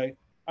 okay,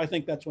 I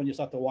think that's when you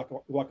start to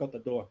walk out the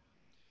door.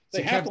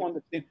 They have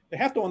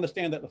to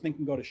understand that the thing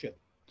can go to shit.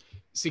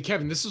 See,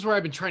 Kevin, this is where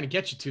I've been trying to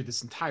get you to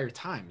this entire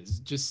time, is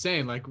just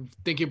saying, like,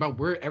 thinking about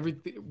where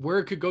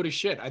it could go to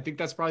shit. I think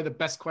that's probably the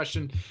best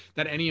question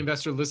that any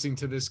investor listening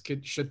to this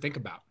should think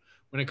about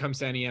when it comes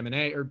to any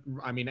M&A, or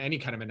any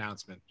kind of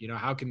announcement.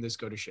 How can this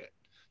go to shit?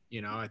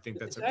 I think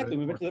that's exactly.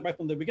 We mentioned it right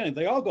from the beginning.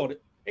 They all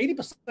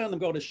 80% of them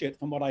go to shit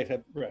from what I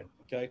have read.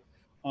 Okay,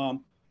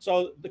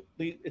 so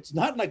it's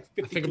not like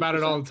 50. Think about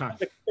it all the time.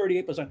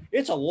 38%.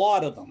 It's a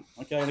lot of them.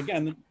 Okay, and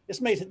again,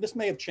 this may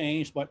have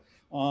changed, but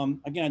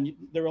again,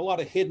 there are a lot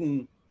of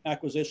hidden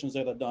acquisitions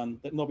that are done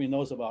that nobody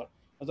knows about.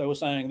 As I was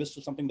saying, this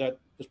is something that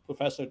this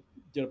professor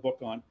did a book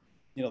on.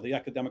 The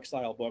academic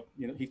style book.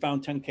 He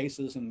found 10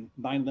 cases and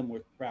 9 of them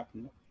were crap,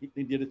 and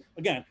he did it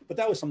again. But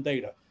that was some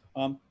data.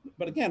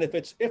 But again,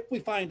 if we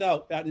find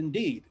out that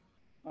indeed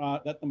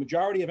that the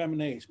majority of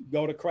M&As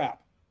go to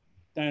crap,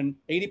 then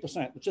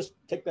 80%. Let's just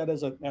take that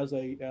as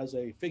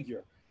a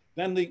figure.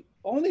 Then the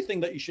only thing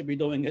that you should be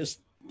doing is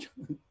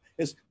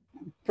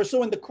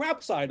pursuing the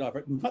crap side of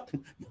it, not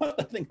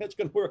the thing that's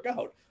going to work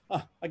out.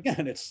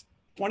 Again, it's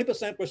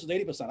 20% versus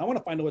 80%. I want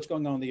to find out what's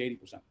going on in the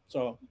 80%.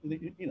 So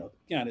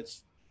again,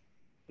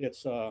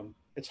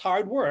 it's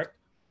hard work,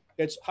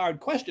 it's hard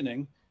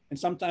questioning, and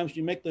sometimes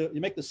you make the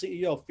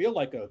CEO feel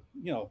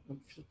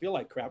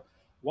like crap.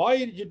 Why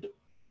did you?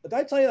 Did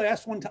I tell you? I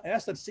asked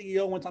that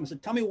CEO one time. I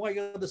said, "Tell me why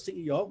you're the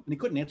CEO," and he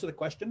couldn't answer the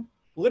question.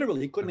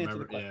 Literally, he couldn't answer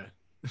the question.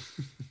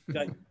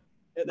 Yeah. Okay.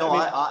 No,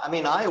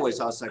 I always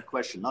ask that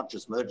question, not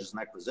just mergers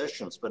and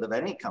acquisitions, but of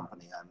any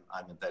company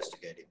I'm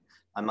investigating.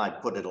 I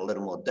might put it a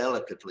little more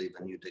delicately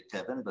than you did,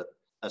 Kevin, but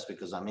that's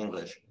because I'm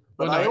English.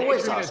 But I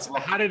always ask,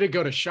 how did it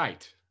go to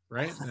shite?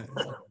 Right.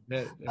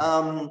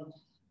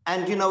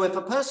 And if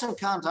a person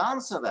can't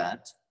answer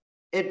that,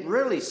 it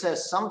really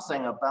says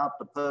something about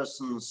the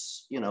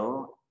person's,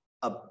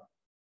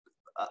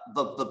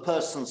 the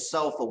person's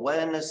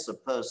self-awareness, the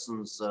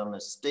person's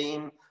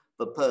esteem,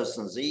 the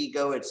person's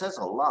ego. It says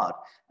a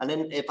lot. And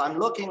if I'm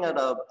looking at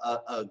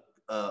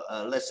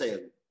let's say a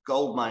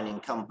gold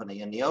mining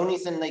company, and the only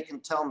thing they can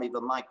tell me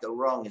that might go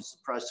wrong is the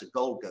price of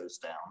gold goes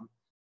down,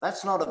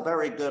 that's not a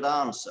very good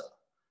answer.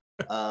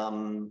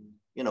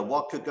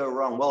 What could go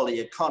wrong? Well, the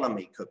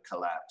economy could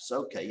collapse.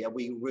 Okay, yeah,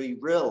 we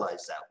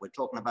realize that. We're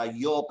talking about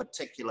your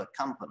particular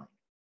company.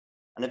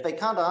 And if they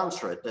can't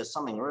answer it, there's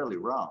something really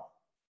wrong.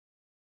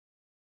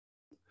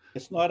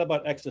 It's not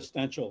about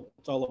existential.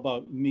 It's all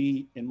about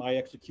me and my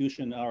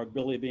execution, our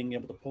ability of being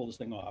able to pull this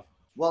thing off.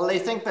 Well, they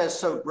think they're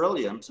so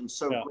brilliant and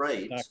so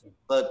great, exactly.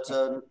 But,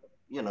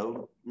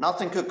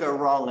 nothing could go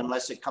wrong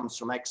unless it comes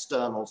from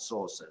external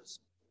sources.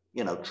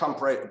 you know,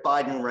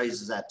 Biden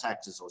raises our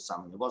taxes or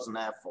something. It wasn't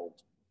our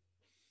fault.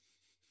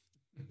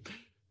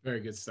 Very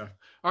good stuff.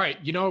 All right.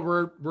 You know,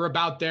 we're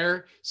about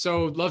there.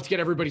 So love to get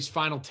everybody's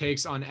final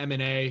takes on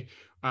M&A.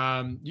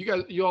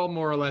 You all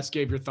more or less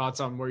gave your thoughts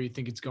on where you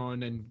think it's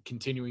going and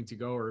continuing to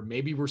go, or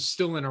maybe we're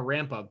still in a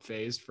ramp up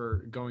phase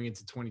for going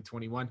into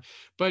 2021.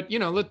 But, you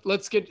know, I'd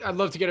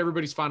love to get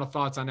everybody's final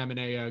thoughts on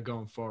M&A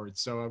going forward.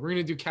 So we're going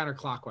to do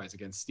counterclockwise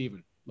again.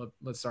 Steven,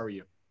 let's start with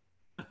you.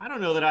 I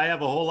don't know that I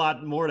have a whole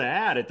lot more to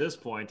add at this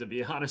point, to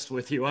be honest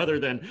with you, other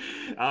than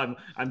I'm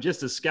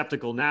just as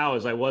skeptical now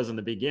as I was in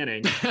the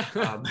beginning.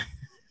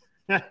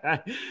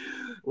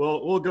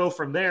 We'll go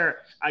from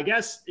there. I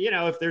guess, you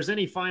know, if there's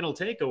any final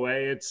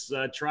takeaway, it's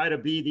try to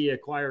be the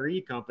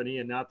acquiree company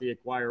and not the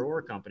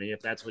acquirer company, if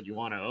that's what you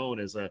want to own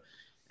as an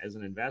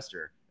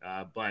investor.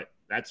 But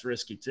that's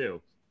risky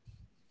too.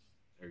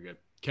 Very good.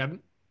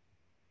 Kevin?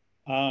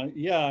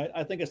 Yeah,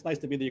 I think it's nice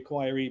to be the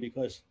acquiree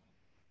because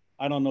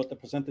I don't know what the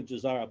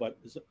percentages are, but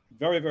there's a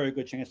very, very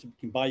good chance you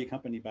can buy your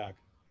company back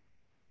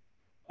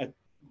at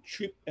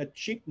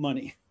cheap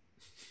money.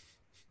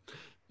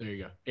 There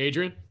you go.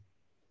 Adrian?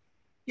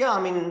 Yeah, I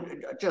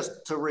mean,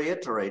 just to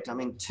reiterate, I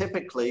mean,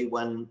 typically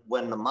when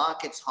the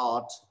market's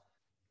hot,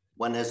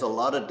 when there's a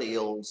lot of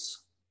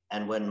deals,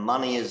 and when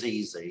money is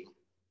easy,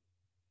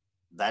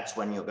 that's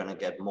when you're going to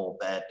get more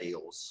bad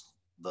deals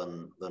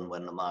than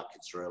when the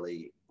market's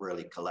really,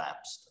 really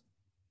collapsed.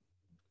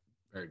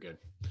 Very good.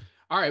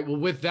 All right. Well,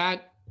 with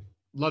that,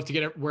 love to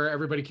get where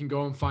everybody can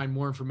go and find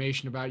more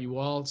information about you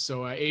all.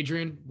 So,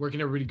 Adrian, where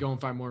can everybody go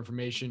and find more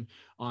information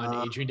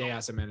on Adrian Day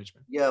Asset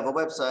Management? Yeah, the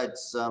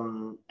website's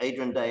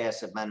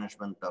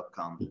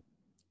adriandayassetmanagement.com.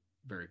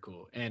 Very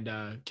cool. And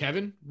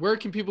Kevin, where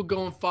can people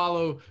go and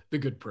follow The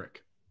Good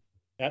Prick?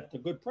 At The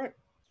Good Prick.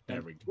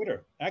 There we go.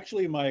 Twitter.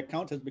 Actually, my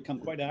account has become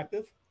quite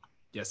active.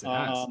 Yes, it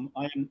has.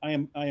 I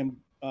am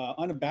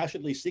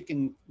unabashedly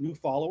seeking new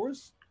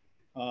followers.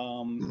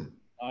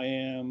 I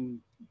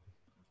am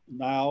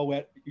now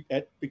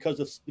because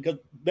of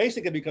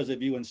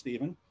you and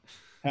Stephen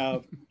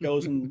have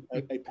chosen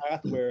a path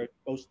where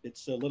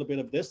it's a little bit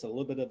of this, a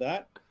little bit of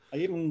that. I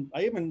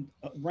even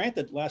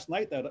ranted last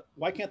night that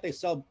why can't they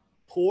sell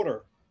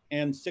porter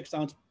in 6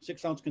 ounce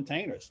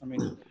containers? I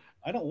mean,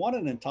 I don't want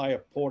an entire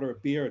porter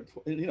of beer.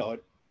 You know,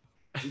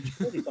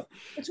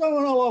 it's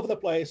going all over the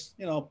place.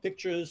 You know,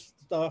 pictures,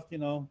 stuff. You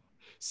know.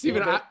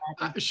 Stephen,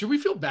 should we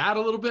feel bad a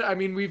little bit? I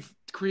mean, we've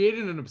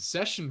created an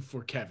obsession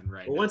for Kevin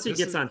right now. Once he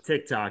gets on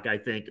TikTok, I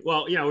think,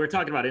 well, you know, we were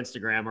talking about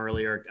Instagram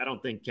earlier. I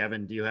don't think,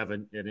 Kevin, do you have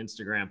an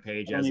Instagram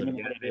page as of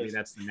yet? Maybe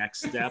that's the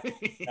next step.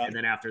 Yeah. And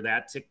then after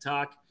that,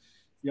 TikTok.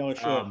 Yeah,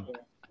 sure.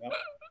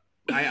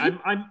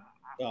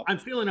 I'm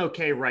feeling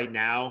okay right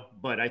now,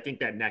 but I think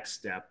that next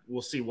step,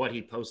 we'll see what he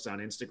posts on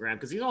Instagram,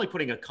 because he's only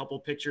putting a couple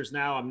pictures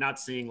now. I'm not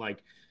seeing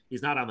like,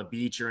 he's not on the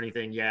beach or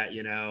anything yet,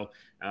 you know.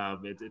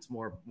 It's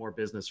more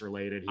business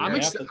related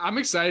here. I'm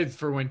excited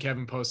for when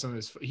Kevin posts some of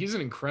his. He's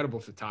an incredible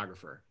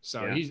photographer,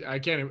 so yeah. I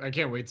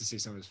can't wait to see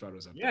some of his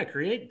photos up there.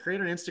 Create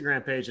an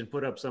Instagram page and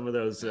put up some of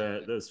those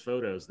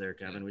photos there,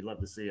 Kevin. We'd love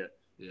to see it.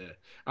 Yeah.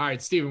 All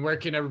right, Stephen, where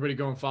can everybody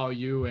go and follow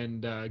you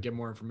and get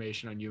more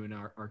information on you and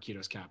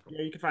Arquitos Capital?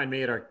 Yeah, you can find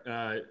me at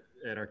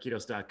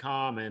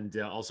Arquitos.com, and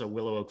also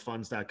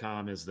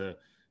willowoakfunds.com is the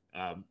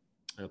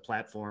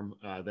platform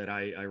that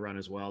I run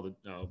as well. The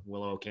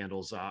Willow Oak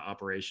handles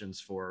operations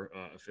for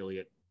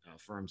affiliate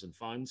firms and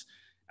funds.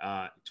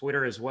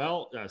 Twitter as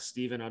well,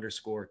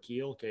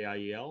 Stephen_Kiel,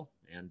 Kiel,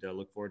 and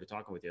look forward to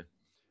talking with you.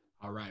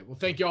 All right. Well,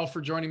 thank you all for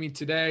joining me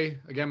today.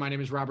 Again, my name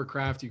is Robert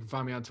Kraft. You can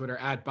find me on Twitter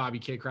at Bobby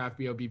K Kraft,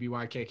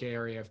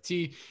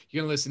 BOBBYKKRAFT. You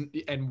can listen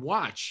and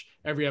watch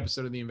every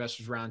episode of the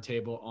Investors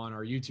Roundtable on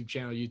our YouTube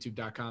channel,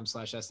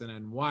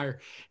 youtube.com/SNN Wire.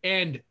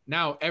 And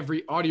now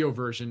every audio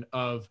version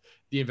of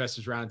the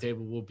Investors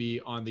Roundtable will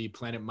be on the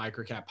Planet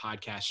MicroCap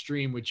podcast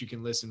stream, which you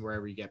can listen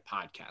wherever you get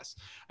podcasts.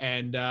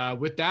 And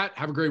with that,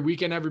 have a great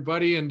weekend,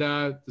 everybody. And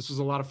this was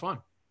a lot of fun.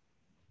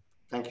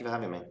 Thank you for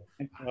having me.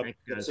 Thank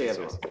you guys. See you,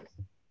 everyone.